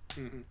jerky.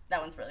 Mm-hmm.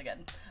 That one's really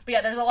good. But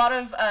yeah, there's a lot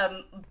of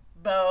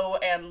bow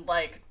and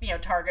like, you know,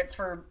 targets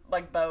for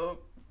like bow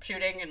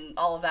shooting and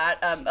all of that.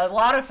 A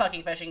lot of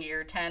fucking fishing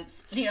gear,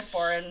 tents,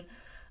 Neosporin.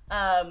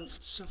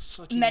 That's so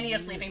fucking many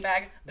weird. A sleeping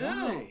bag. Ooh,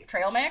 Why?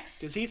 trail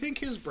mix. Does he think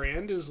his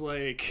brand is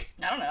like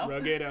I don't know.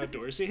 rugged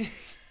outdoorsy?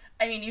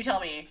 I mean, you tell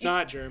me. It's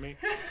not, Jeremy.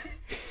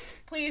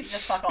 Please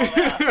just fuck all of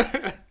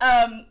that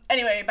up.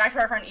 Anyway, back to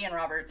our friend Ian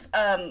Roberts.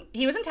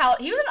 He was in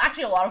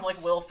actually a lot of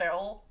like Will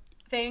Ferrell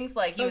things.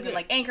 Like he was in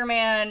like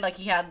Anchorman. Like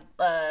he had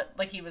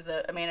like he was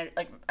a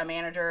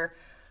manager.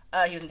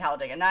 He was in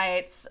Talladega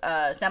Nights.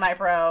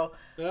 Semi-Pro.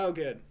 Oh,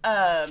 good.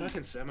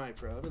 Fucking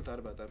Semi-Pro. I haven't thought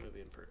about that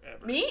movie in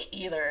forever. Me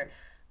either.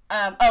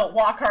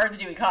 Walk Hard, the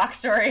Dewey Cox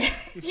story.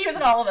 He was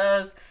in all of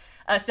those.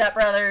 Step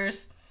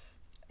Brothers.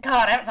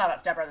 God, I haven't thought about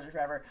Step Brothers in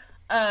forever.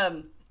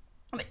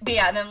 But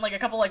yeah, and then like a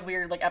couple like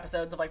weird like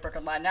episodes of like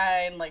Brooklyn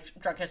Nine-Nine, like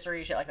Drunk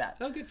History, shit like that.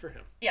 Oh, good for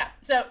him. Yeah,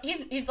 so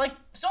he's like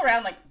still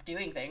around like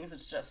doing things.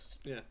 It's just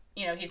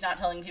you know, he's not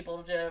telling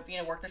people to, you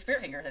know, work their spirit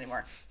fingers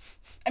anymore.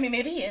 I mean,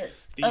 maybe he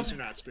is. These are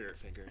not spirit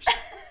fingers.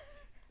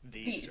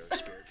 These are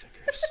spirit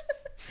fingers.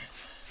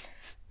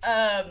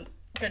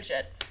 Good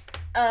shit.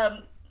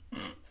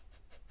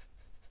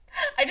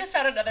 I just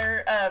found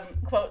another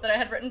quote that I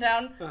had written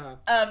down.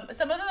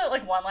 Some of the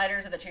like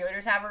one-liners that the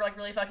cheerleaders have are like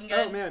really fucking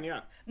good. Oh man,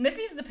 yeah.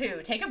 Missy's the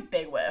poo. Take a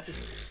big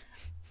whiff.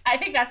 I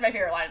think that's my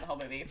favorite line in the whole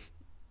movie.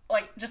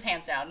 Like, just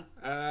hands down.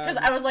 Because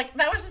I was like,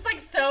 that was just like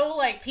so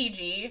like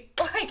PG,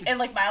 like, and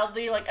like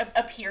mildly like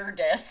a pure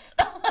diss.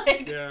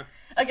 Like, yeah.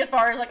 Like as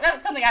far as like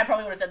that's something I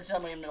probably would have said to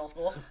somebody in middle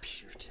school. A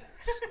pure diss.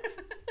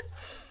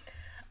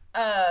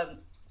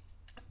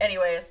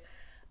 Anyways.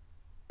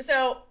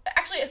 So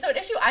an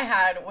issue I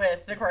had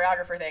with the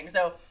choreographer thing.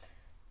 So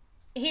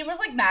he was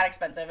like mad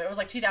expensive. It was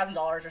like $2,000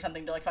 or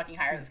something to like fucking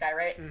hire this guy,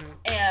 right? Mm-hmm.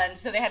 And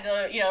so they had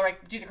to, you know,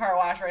 like do the car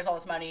wash, raise all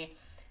this money.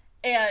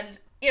 And,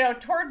 you know,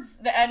 towards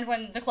the end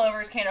when the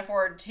Clovers can't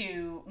afford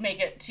to make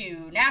it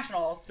to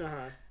nationals,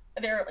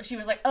 she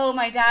was like, "Oh,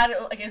 my dad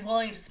like is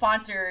willing to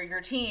sponsor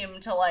your team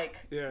to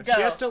like go."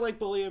 She has to like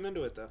bully him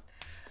into it though.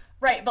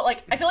 Right, but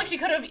like I feel like she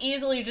could have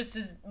easily just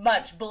as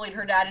much bullied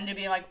her dad into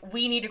being like,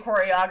 "We need a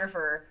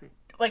choreographer.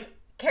 Like,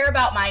 care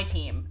about my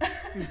team.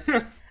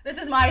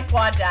 This is my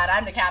squad, Dad.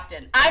 I'm the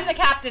captain. I'm the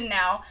captain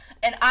now,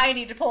 and I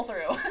need to pull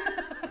through."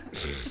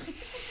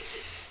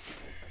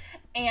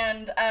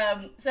 And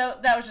so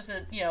that was just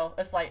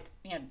a slight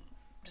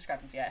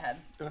discrepancy I had.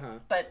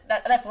 But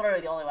that's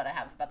literally the only one I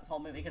have about this whole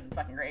movie because it's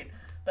fucking great.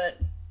 But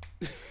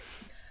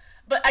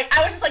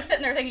I was just like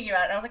sitting there thinking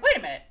about it, and I was like, wait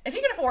a minute. If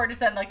you could afford to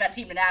send like that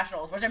team to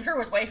nationals, which I'm sure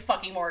was way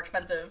fucking more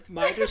expensive.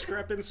 My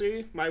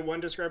one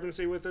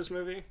discrepancy with this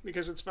movie,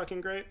 because it's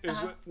fucking great,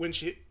 is when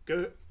she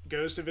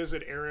goes to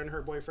visit Aaron,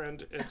 her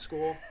boyfriend, at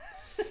school,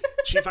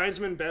 she finds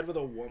him in bed with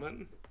a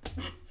woman.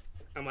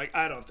 I'm like,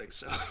 I don't think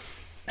so.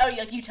 Oh,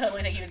 like you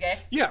totally think he was gay?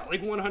 Yeah,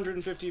 like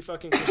 150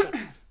 fucking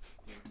 %.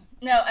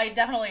 No, I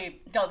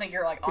definitely don't think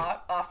you're like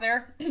off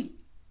there.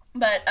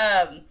 But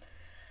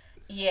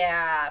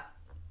yeah.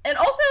 And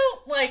also,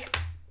 like,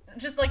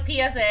 just, like,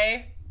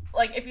 PSA,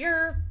 like, if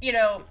you're, you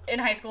know, in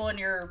high school and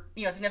your,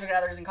 you know, significant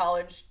others in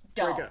college,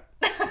 don't.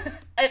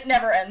 It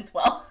never ends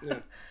well. Yeah.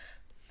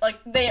 Like,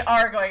 they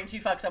are going to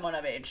fuck someone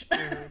of age.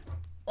 Mm-hmm.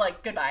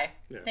 Like, goodbye.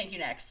 Yeah. Thank you,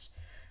 next.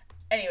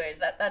 Anyways,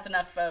 that's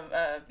enough of,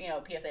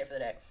 PSA for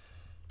the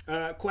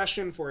day.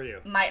 Question for you.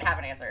 Might have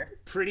an answer.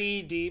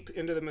 Pretty deep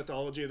into the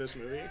mythology of this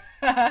movie.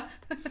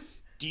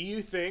 Do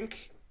you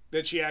think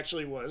that she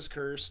actually was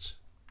cursed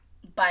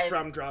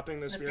from dropping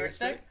the spirit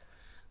stick?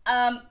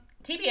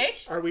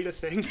 TBH? Are we to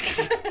think?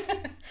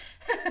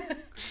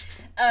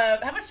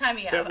 How much time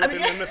do you have? That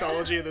within the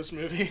mythology of this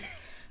movie?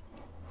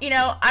 You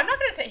know, I'm not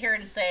going to sit here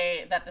and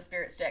say that the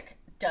spirit stick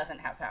doesn't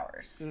have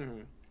powers.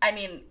 Mm-hmm. I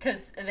mean,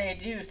 because they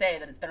do say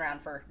that it's been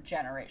around for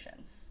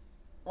generations.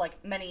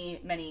 Like,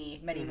 many,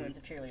 many, many moons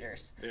of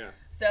cheerleaders. Yeah.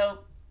 So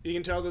you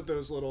can tell that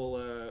those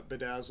little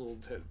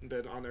bedazzled had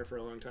been on there for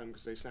a long time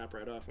because they snap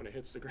right off when it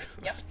hits the ground.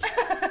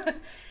 Yep.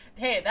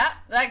 Hey,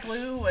 that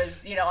glue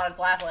was, you know, on its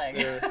last leg.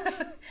 Yeah.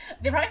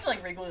 They probably have to,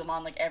 like, re-glue them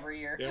on, like, every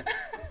year. Yeah.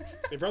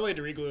 They probably had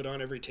to re-glue it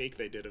on every take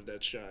they did of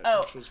that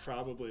shot, which was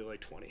probably,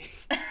 like, 20.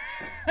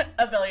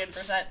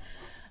 1,000,000,000%.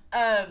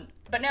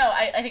 But no,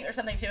 I think there's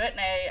something to it, and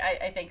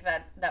I think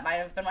that might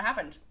have been what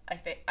happened. I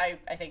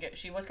think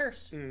she was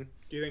cursed. Do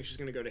you think she's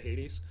gonna go to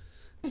Hades?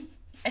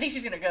 I think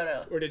she's gonna go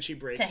to. Or did she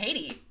break? To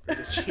Haiti. Or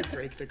did she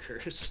break the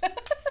curse? She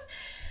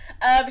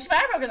might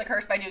have broken the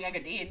curse by doing a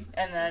good deed,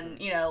 and then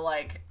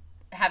like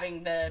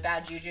having the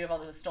bad juju of all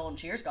the stolen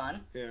cheers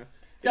gone. Yeah.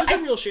 So it's a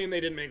real shame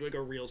they didn't make like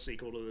a real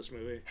sequel to this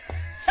movie.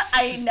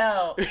 I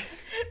know,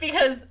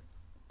 because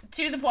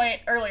to the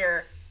point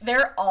earlier,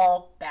 they're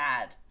all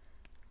bad.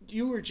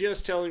 You were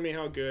just telling me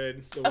how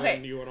good the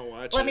one you want to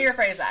watch. Let me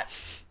rephrase that.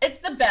 It's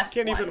the best.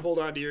 Can't one. even hold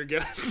on to your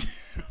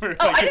guts.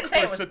 I didn't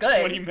say it was good.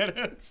 20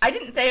 minutes. I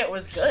didn't say it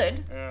was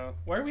good.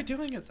 Why are we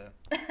doing it then?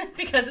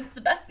 Because it's the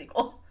best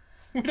sequel.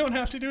 We don't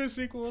have to do a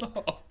sequel at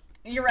all.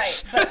 You're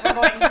right, but we're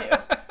going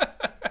to.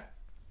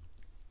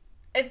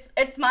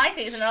 It's my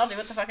season, and I'll do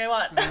what the fuck I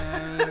want.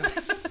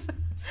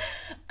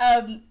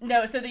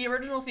 No, so the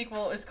original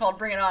sequel is called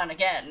Bring It On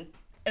Again,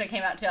 and it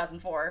came out in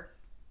 2004.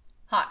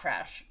 Hot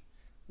trash.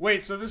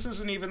 Wait, so this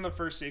isn't even the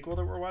first sequel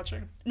that we're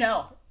watching?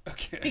 No.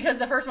 Okay. Because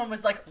the first one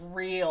was, like,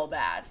 real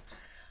bad.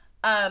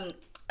 And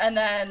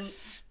then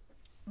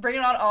Bring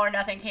It On All or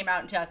Nothing came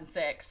out in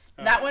 2006.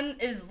 That one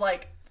is,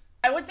 like,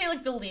 I would say,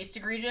 like, the least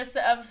egregious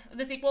of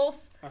the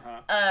sequels.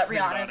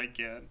 Rihanna's... Not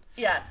again.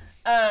 Yeah.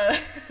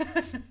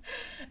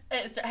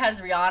 It has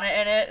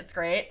Rihanna in it. It's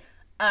great.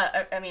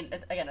 I mean,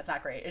 it's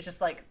not great. It's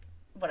just, like,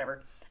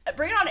 whatever.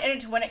 Bring It On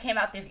Into When it came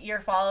out the year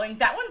following.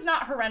 That one's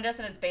not horrendous,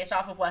 and it's based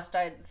off of West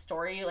Side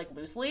Story, like,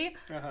 loosely.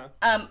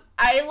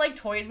 I, like,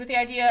 toyed with the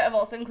idea of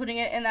also including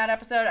it in that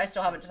episode. I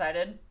still haven't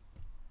decided.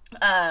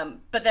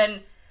 But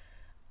then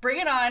Bring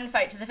It On,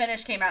 Fight to the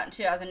Finish came out in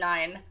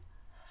 2009.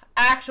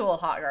 Actual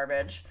hot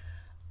garbage.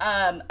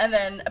 And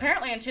then,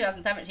 apparently in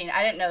 2017,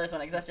 I didn't know this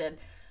one existed,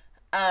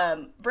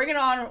 Bring It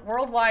On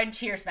Worldwide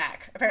Cheer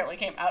Smack apparently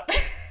came out.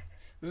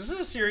 This is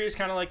a series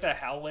kind of like The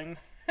Howling,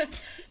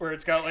 where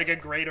it's got like a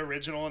great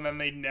original and then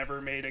they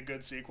never made a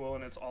good sequel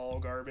and it's all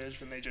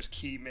garbage and they just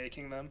keep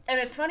making them. And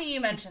it's funny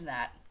you mentioned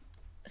that.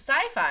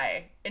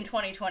 Sci-Fi in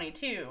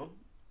 2022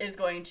 is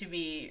going to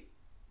be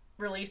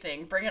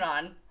releasing Bring It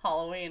On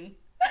Halloween.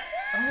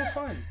 Oh,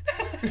 fun.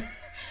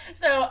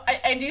 So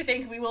I do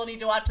think we will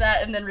need to watch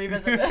that and then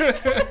revisit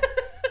this.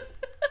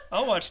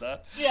 I'll watch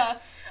that. Yeah.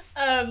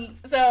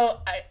 So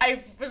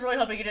I was really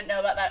hoping you didn't know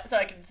about that so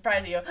I could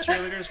surprise you.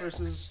 Cheerleaders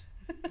versus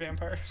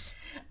vampires.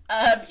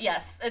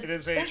 Yes. It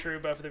is a true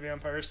Buffy the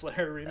Vampire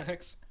Slayer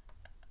remix.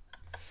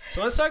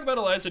 So let's talk about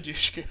Eliza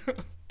Dushku.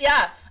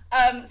 Yeah.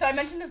 So I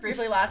mentioned this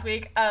briefly last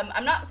week.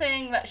 I'm not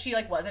saying that she,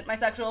 like, wasn't my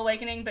sexual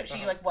awakening, but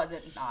she, like,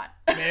 wasn't not.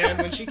 Man,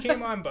 when she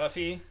came on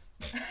Buffy...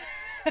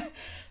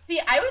 See,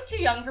 I was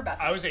too young for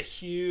Buffy. I was a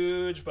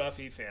huge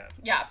Buffy fan.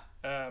 Yeah.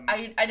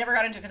 I never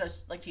got into it because I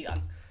was, like, too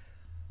young.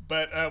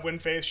 But when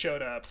Faith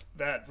showed up,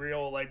 that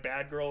real, like,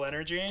 bad girl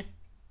energy...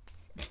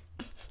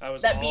 I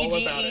was that all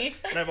BGE. about it.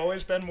 And I've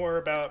always been more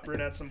about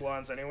brunettes and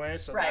blondes anyway,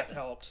 so right. that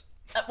helped.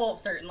 Well,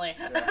 certainly.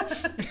 Yeah.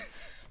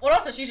 Well,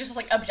 also, she's just,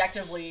 like,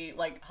 objectively,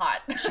 like,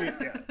 hot.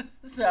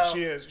 So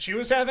she is. She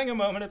was having a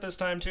moment at this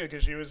time, too,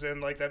 because she was in,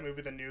 like, that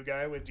movie The New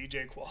Guy with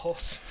DJ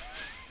Qualls.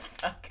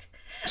 Fuck.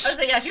 I was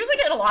like, yeah, she was, like,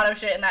 in a lot of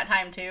shit in that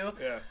time, too.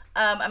 Yeah.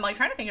 I'm, like,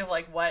 trying to think of,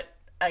 like, what,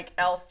 like,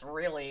 else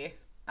really.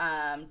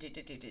 I'm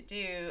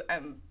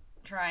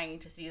trying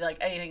to see, like,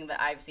 anything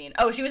that I've seen.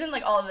 Oh, she was in,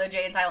 like, all of the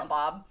Jay and Silent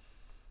Bob.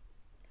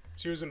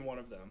 She was in one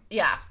of them.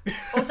 Yeah.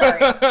 Oh, sorry.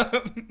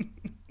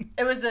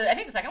 It was I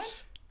think the second one?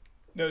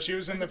 No, she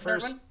was in the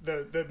first, one?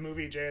 the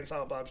movie Jay and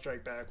Silent Bob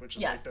Strike Back, which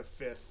is like the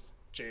fifth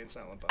Jay and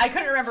Silent Bob. I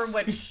couldn't remember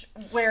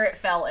where it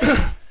fell in.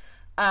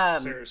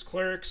 There's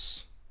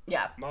Clerks.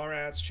 Yeah.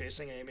 Mallrats,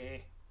 Chasing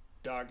Amy,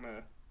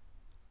 Dogma,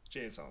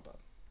 Jay and Silent Bob.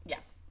 Yeah.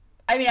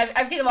 I mean,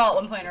 I've seen them all at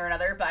one point or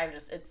another, but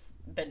it's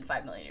been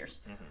 5 million years.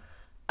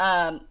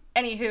 Mm-hmm.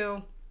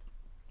 Anywho,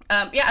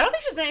 yeah, I don't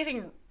think she's been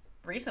anything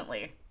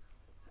recently.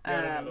 Yeah,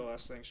 I don't know the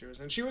last thing she was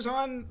in. She was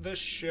on the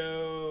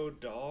show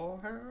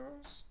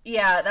Dollhouse?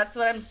 Yeah, that's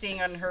what I'm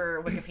seeing on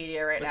her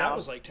Wikipedia right now. That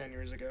was like 10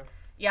 years ago.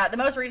 Yeah, the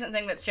most recent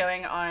thing that's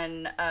showing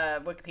on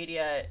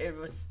Wikipedia, it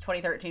was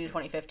 2013 to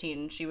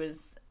 2015. She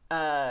was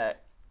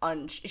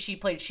she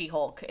played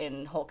She-Hulk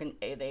in Hulk and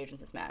the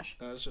Agents of Smash.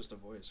 Oh, that's just a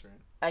voice, right?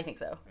 I think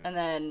so. Yeah. And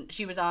then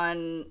she was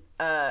on,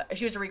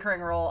 she was a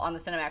recurring role on the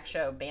Cinemax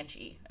show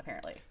Banshee,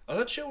 apparently. Oh,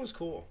 that show was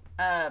cool.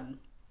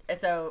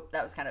 So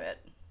that was kind of it.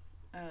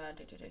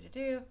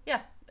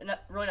 Yeah,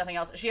 really nothing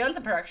else. She owns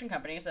a production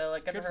company, so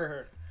like good for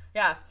her.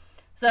 Yeah,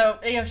 so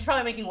she's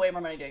probably making way more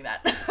money doing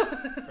that.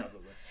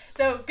 Probably.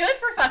 So good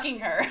for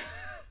fucking her.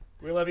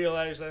 We love you,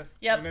 Eliza.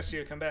 Yep. We miss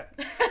you. Come back.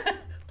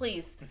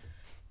 Please.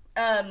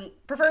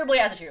 Preferably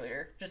as a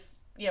cheerleader, just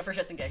for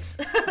shits and gigs.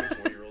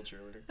 4-year-old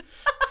cheerleader.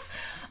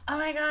 Oh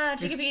my god,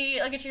 she could be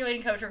like a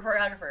cheerleading coach or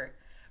choreographer.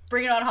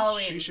 Bring it on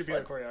Halloween. She should be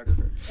a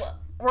choreographer. Well,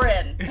 we're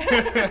in.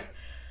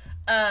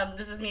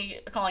 This is me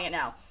calling it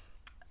now.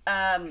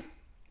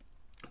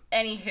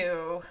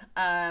 Anywho,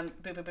 boop,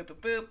 boop, boop, boop,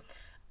 boop.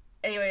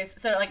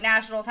 anyways, so like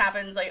nationals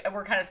happens. Like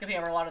we're kind of skipping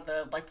over a lot of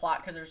the like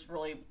plot because there's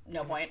really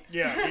no point.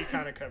 Yeah, we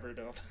kind of covered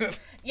all the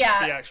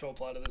actual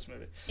plot of this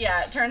movie.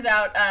 Yeah, it turns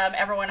out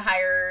everyone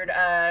hired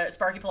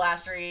Sparky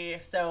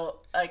Pilastri, so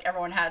like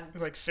everyone had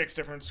like 6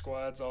 different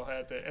squads all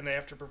had and they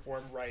have to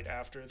perform right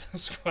after the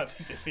squad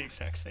that did the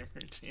exact same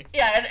routine.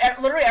 Yeah,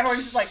 and literally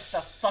everyone's just like,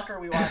 the fuck are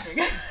we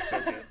watching?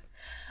 So good.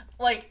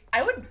 Like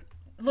I would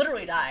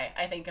literally die,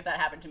 I think, if that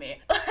happened to me.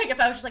 Like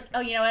if I was just like, oh,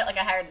 you know what, like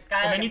I hired this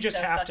guy, and like, then you just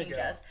have to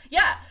go.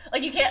 Yeah,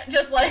 like you can't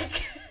just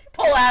like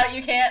pull out.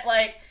 You can't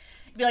like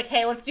be like,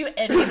 hey, let's do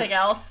anything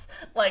else.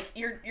 Like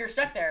you're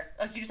stuck there.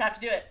 Like you just have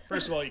to do it.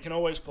 First of all, you can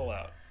always pull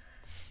out,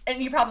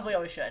 and you probably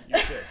always should. You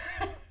should.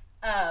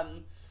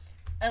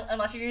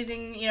 Unless you're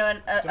using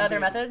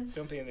other methods.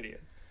 Don't be an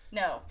idiot.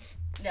 No,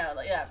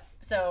 like, yeah.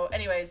 So,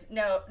 anyways,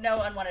 no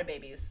unwanted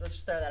babies. Let's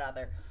just throw that out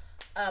there.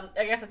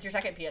 I guess that's your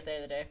second PSA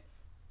of the day.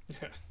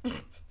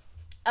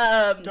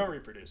 Don't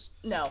reproduce.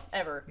 No,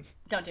 ever.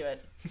 Don't do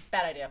it.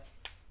 Bad idea.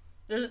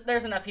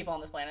 There's enough people on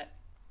this planet.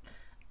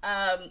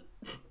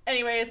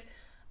 Anyways,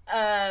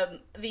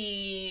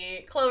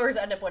 the Clovers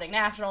end up winning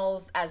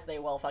nationals, as they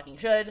well fucking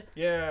should.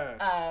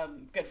 Yeah.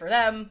 Good for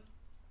them.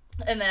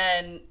 And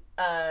then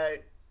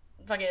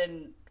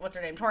fucking what's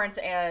her name, Torrance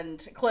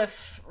and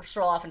Cliff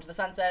stroll off into the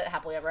sunset,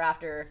 happily ever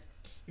after.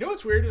 You know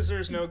what's weird is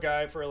there's no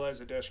guy for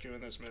Eliza Dushku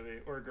in this movie,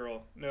 or a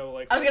girl. No,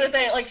 like. I was gonna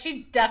say, like,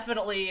 she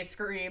definitely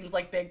screams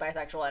like big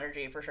bisexual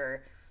energy for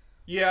sure.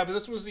 Yeah, but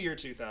this was the year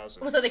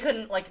 2000. So they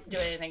couldn't like do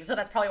anything. So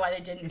that's probably why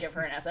they didn't give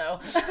her an SO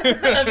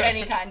of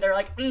any kind. They're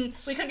like, we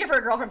could give her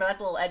a girlfriend, but that's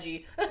a little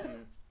edgy.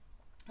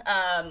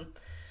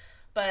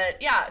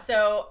 But yeah,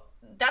 so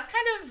that's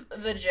kind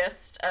of the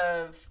gist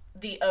of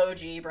the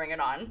OG Bring It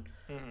On.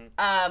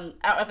 I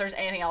don't know if there's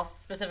anything else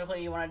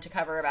specifically you wanted to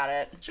cover about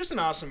it. It's just an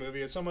awesome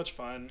movie. It's so much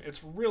fun.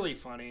 It's really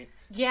funny.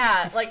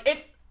 Yeah, like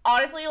it's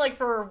honestly like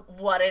for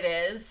what it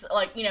is,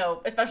 like, you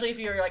know, especially if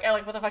you're like, oh,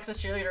 like what the fuck's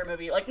this cheerleader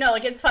movie? Like, no,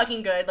 like it's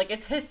fucking good. Like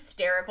it's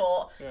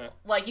hysterical. Yeah.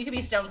 Like you could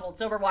be stone cold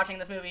sober watching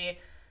this movie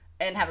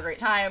and have a great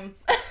time.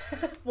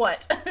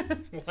 What?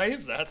 Why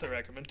is that the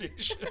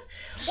recommendation?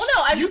 Well,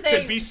 no, I'm just saying.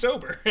 You could be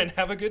sober and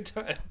have a good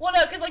time. Well,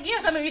 no, because like you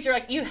know some movies you're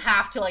like you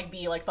have to like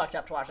be like fucked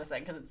up to watch this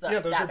thing because it's yeah,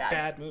 those that are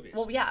bad movies.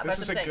 Well, yeah, this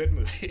is a good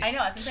movie. I know,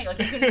 that's what I'm saying. Like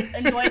you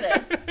can enjoy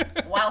this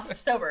whilst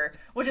sober,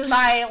 which is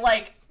my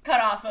like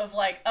cutoff of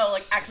like, oh,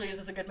 like actually is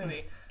this a good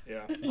movie?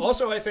 Yeah.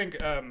 Also, I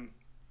think a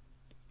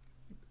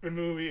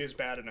movie is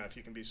bad enough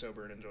you can be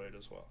sober and enjoy it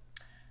as well.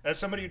 As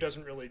somebody who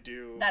doesn't really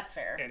do that's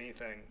fair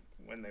anything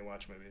when they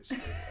watch movies,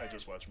 I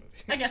just watch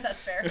movies. I guess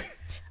that's fair.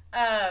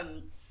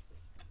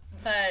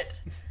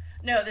 But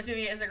no, this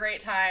movie is a great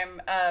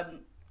time.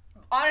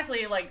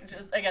 Honestly, like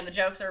just again, the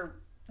jokes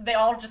they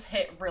all just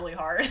hit really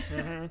hard.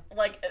 Mm-hmm.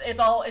 Like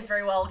it's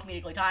very well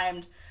comedically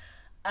timed.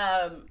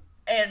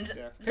 And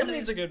yeah,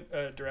 Finley's a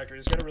good director.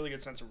 He's got a really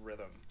good sense of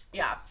rhythm.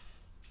 Yeah.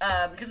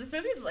 Because this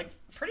movie is like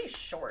pretty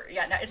short.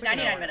 Yeah, it's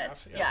 99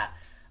 minutes. Half,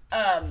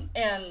 yeah.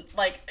 And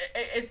like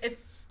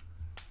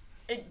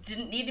it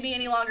didn't need to be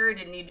any longer. It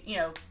didn't need,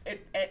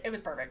 it was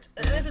perfect.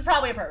 This is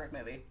probably a perfect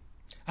movie.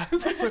 I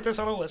would put this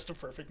on a list of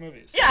perfect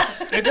movies. Yeah.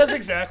 It does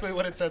exactly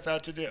what it sets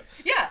out to do.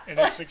 Yeah. And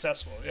it's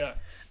successful. Yeah.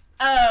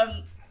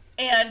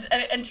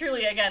 And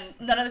truly, again,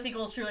 none of the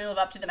sequels truly live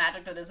up to the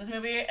magic that is this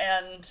movie,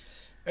 and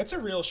it's a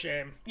real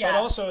shame. Yeah. But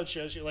also it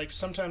shows you like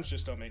sometimes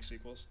just don't make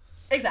sequels.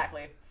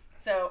 Exactly.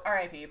 So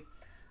R.I.P.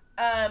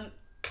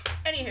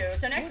 Anywho,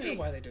 so next week. I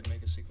wonder why they didn't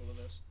make a sequel to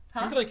this.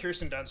 Huh? I think like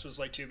Kirsten Dunst was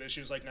like too busy. She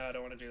was like, no, I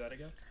don't want to do that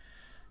again.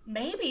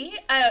 Maybe.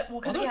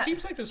 Although it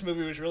seems like this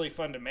movie was really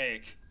fun to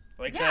make.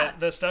 Like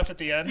the stuff at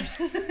the end.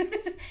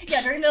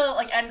 Yeah, during the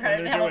like end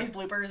credits, they have all these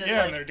bloopers. And,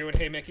 and they're doing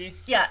Hey Mickey.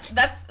 Yeah,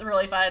 that's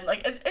really fun.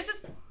 Like it's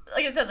just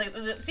like I said, like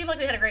it seemed like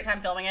they had a great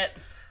time filming it.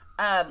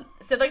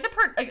 So like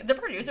the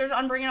producers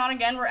on Bring It On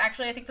Again were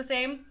actually I think the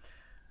same,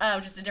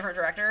 just a different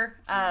director.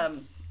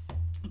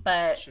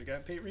 But should have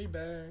got Pete Reed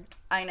back.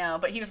 I know,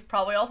 but he was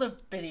probably also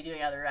busy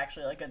doing other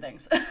actually like good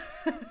things.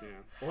 Yeah.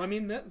 Well, I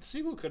mean that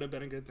sequel could have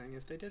been a good thing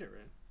if they did it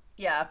right.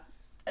 Yeah.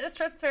 That's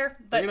fair.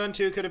 But Bring It On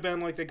 2 could have been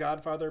like The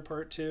Godfather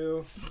Part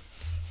 2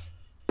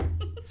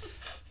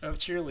 of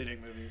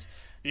cheerleading movies.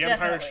 The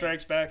Empire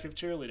Strikes Back of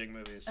cheerleading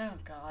movies. Oh,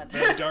 God.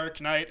 The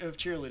Dark Knight of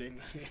cheerleading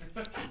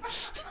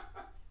movies.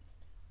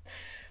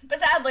 But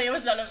sadly, it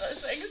was none of those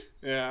things.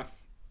 Yeah.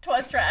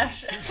 'Twas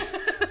trash.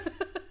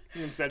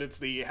 Instead, it's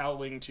the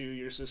Howling to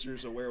Your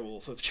Sister's a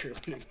Werewolf of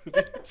cheerleading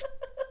movies.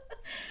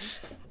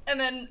 And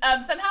then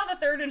somehow the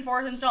third and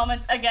fourth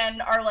installments,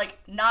 again, are like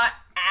not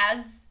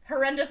as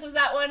horrendous as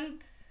that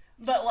one.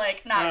 But,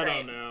 like, not great. I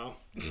don't know.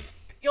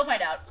 You'll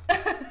find out.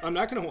 I'm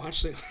not going to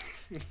watch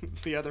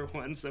the other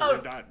ones that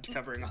we're not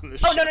covering on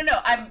this show. Oh, no.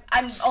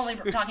 I'm only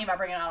talking about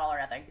Bringing It On All or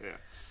Nothing. Yeah.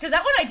 Because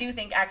that one I do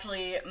think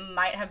actually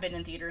might have been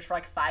in theaters for,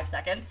 like, 5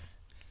 seconds.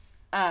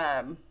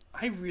 I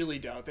really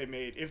doubt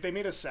if they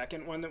made a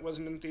second one that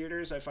wasn't in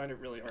theaters, I find it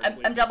really hard to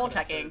believe I'm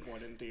double-checking. a third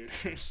one in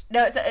theaters.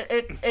 No,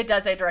 it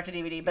does say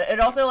direct-to-DVD, but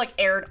it also, like,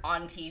 aired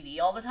on TV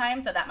all the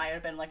time, so that might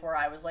have been, like, where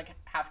I was, like,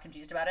 half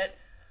confused about it.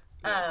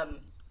 Yeah.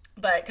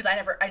 but because I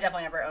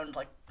definitely never owned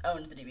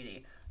the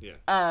DVD.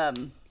 Yeah.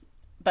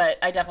 But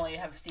I definitely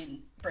have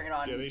seen Bring It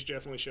On. Yeah, they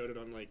definitely showed it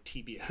on like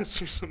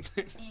TBS or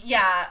something.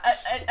 Yeah,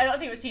 I don't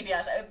think it was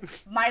TBS.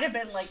 It might have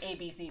been like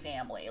ABC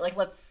Family. Like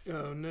let's.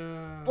 Oh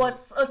no.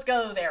 Let's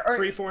go there. Or,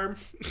 Freeform.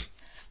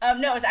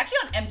 No, it was actually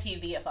on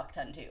MTV a fuck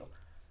ton too.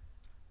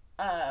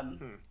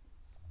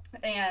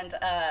 And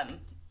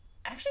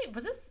actually,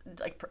 was this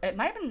like it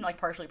might have been like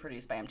partially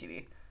produced by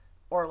MTV,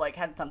 or like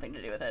had something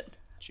to do with it.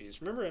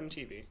 Jeez, remember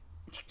MTV?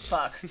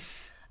 Fuck.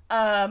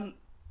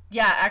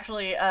 Yeah,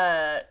 actually,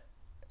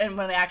 and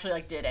when they actually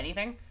like did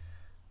anything,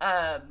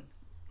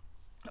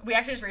 we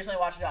actually just recently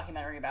watched a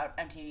documentary about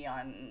MTV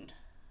on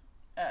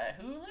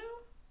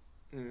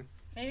Hulu,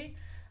 maybe.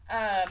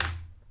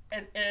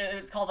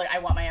 It's called like I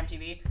Want My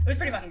MTV. It was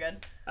pretty fucking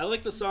good. I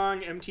like the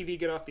song "MTV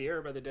Get Off the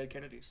Air" by the Dead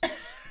Kennedys.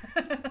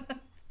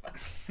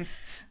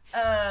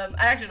 I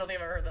actually don't think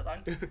I've ever heard that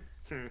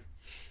song.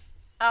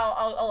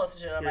 I'll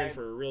listen to it. You're in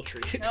for a real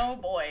treat. Oh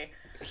boy,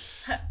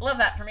 love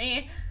that for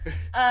me.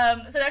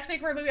 So next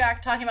week we're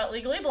back talking about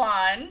Legally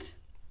Blonde,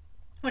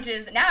 which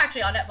is now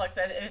actually on Netflix.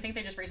 I think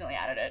they just recently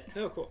added it.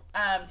 Oh, cool.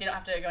 So you don't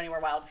have to go anywhere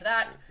wild for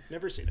that.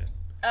 Never seen it.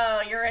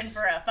 Oh, you're in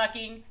for a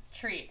fucking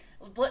treat.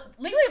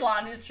 Legally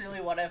Blonde is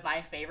truly one of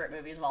my favorite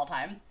movies of all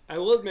time. I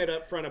will admit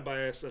up front of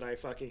bias that I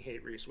fucking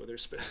hate Reese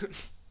Witherspoon.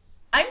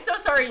 I'm so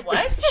sorry,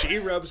 what? She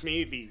rubs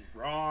me the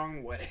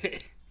wrong way.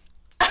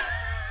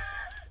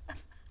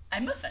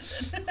 I'm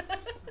offended.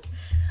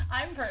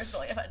 I'm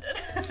personally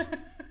offended.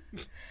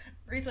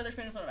 Reese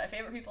Witherspoon is one of my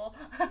favorite people.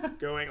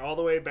 Going all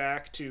the way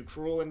back to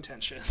Cruel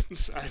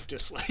Intentions, I've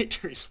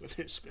disliked Reese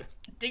Witherspoon.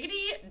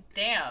 Diggity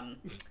damn.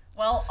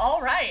 Well,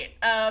 all right.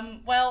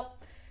 Well,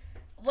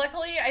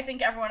 luckily, I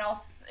think everyone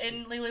else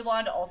in Legally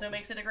Blonde also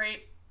makes it a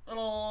great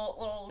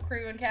little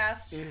crew and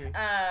cast.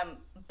 Mm-hmm.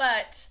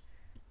 But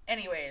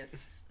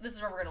anyways, this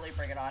is where we're gonna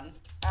Bring It On.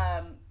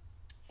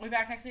 We'll be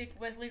back next week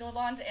with Legally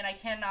Blonde, and I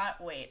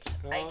cannot wait.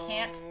 I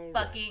can't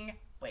fucking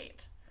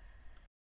wait.